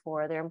paying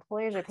for, their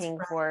employers are paying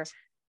for,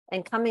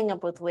 and coming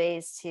up with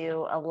ways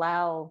to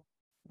allow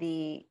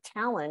the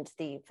talent,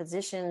 the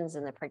physicians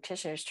and the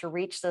practitioners to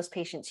reach those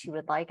patients who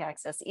would like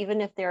access, even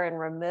if they're in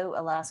remote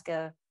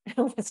Alaska,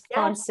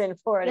 Wisconsin,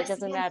 Florida, it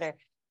doesn't matter,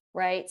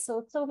 right? So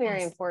it's so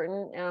very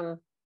important.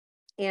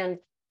 And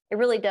it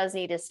really does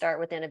need to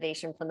start with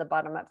innovation from the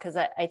bottom up, because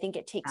I think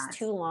it takes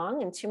too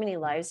long and too many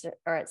lives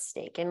are at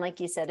stake. And like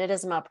you said, it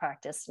is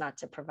malpractice not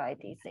to provide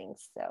these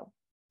things. So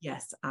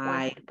yes,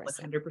 I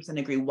 100%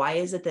 agree. Why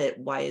is it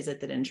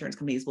that insurance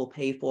companies will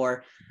pay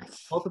for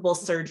multiple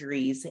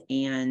surgeries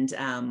and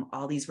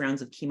all these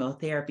rounds of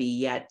chemotherapy,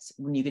 yet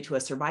when you get to a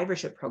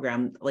survivorship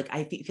program, like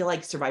I feel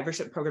like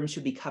survivorship programs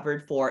should be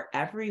covered for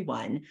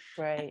everyone.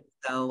 Right.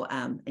 So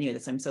anyway,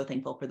 I'm so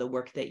thankful for the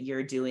work that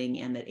you're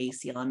doing and that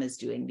ACLM is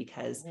doing,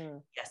 because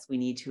yes, we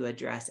need to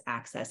address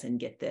access and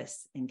get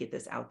this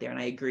out there. And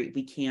I agree,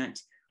 we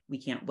can't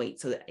wait.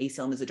 So the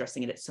ACLM is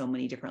addressing it at so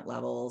many different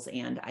levels.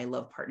 And I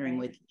love partnering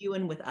with you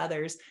and with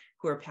others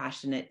who are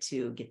passionate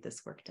to get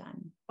this work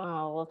done.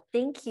 Oh, well,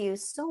 thank you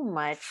so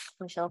much,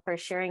 Michelle, for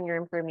sharing your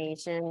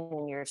information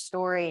and your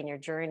story and your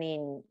journey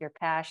and your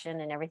passion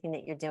and everything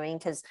that you're doing,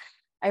 because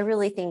I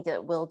really think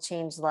that will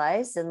change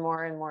lives, and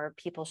more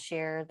people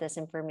share this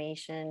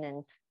information,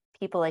 and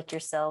people like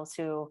yourselves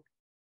who,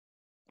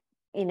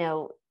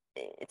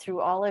 through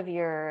all of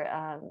your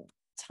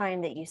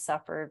time that you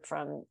suffered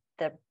from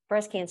the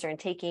breast cancer and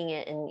taking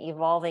it and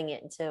evolving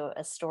it into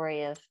a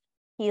story of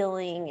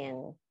healing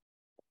and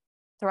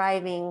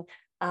thriving.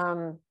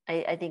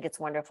 I think it's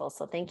wonderful.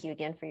 So thank you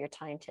again for your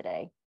time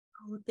today.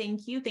 Oh,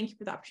 thank you. Thank you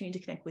for the opportunity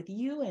to connect with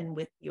you and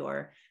with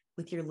your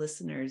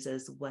listeners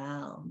as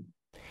well.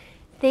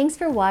 Thanks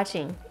for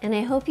watching, and I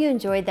hope you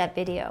enjoyed that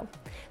video.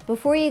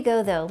 Before you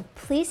go though,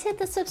 please hit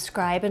the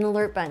subscribe and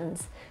alert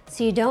buttons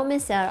so you don't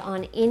miss out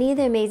on any of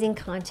the amazing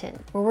content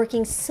we're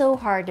working so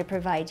hard to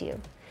provide you.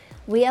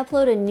 We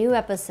upload a new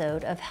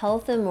episode of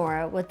Health and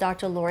More with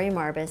Dr. Lori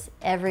Marbas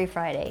every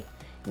Friday.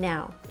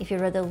 Now, if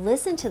you'd rather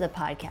listen to the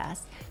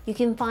podcast, you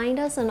can find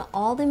us on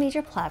all the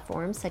major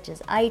platforms such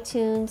as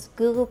iTunes,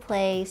 Google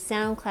Play,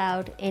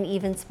 SoundCloud, and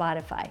even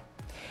Spotify.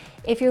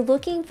 If you're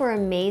looking for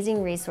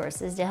amazing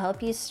resources to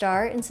help you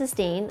start and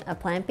sustain a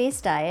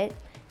plant-based diet,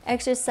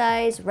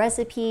 exercise,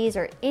 recipes,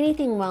 or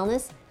anything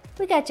wellness,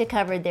 we got you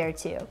covered there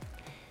too.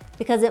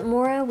 Because at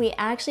Mora, we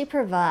actually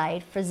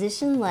provide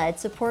physician-led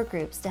support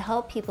groups to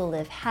help people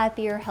live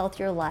happier,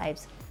 healthier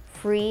lives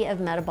free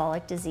of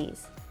metabolic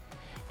disease.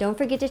 Don't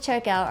forget to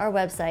check out our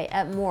website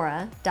at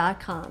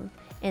mora.com,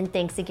 and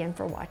thanks again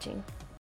for watching.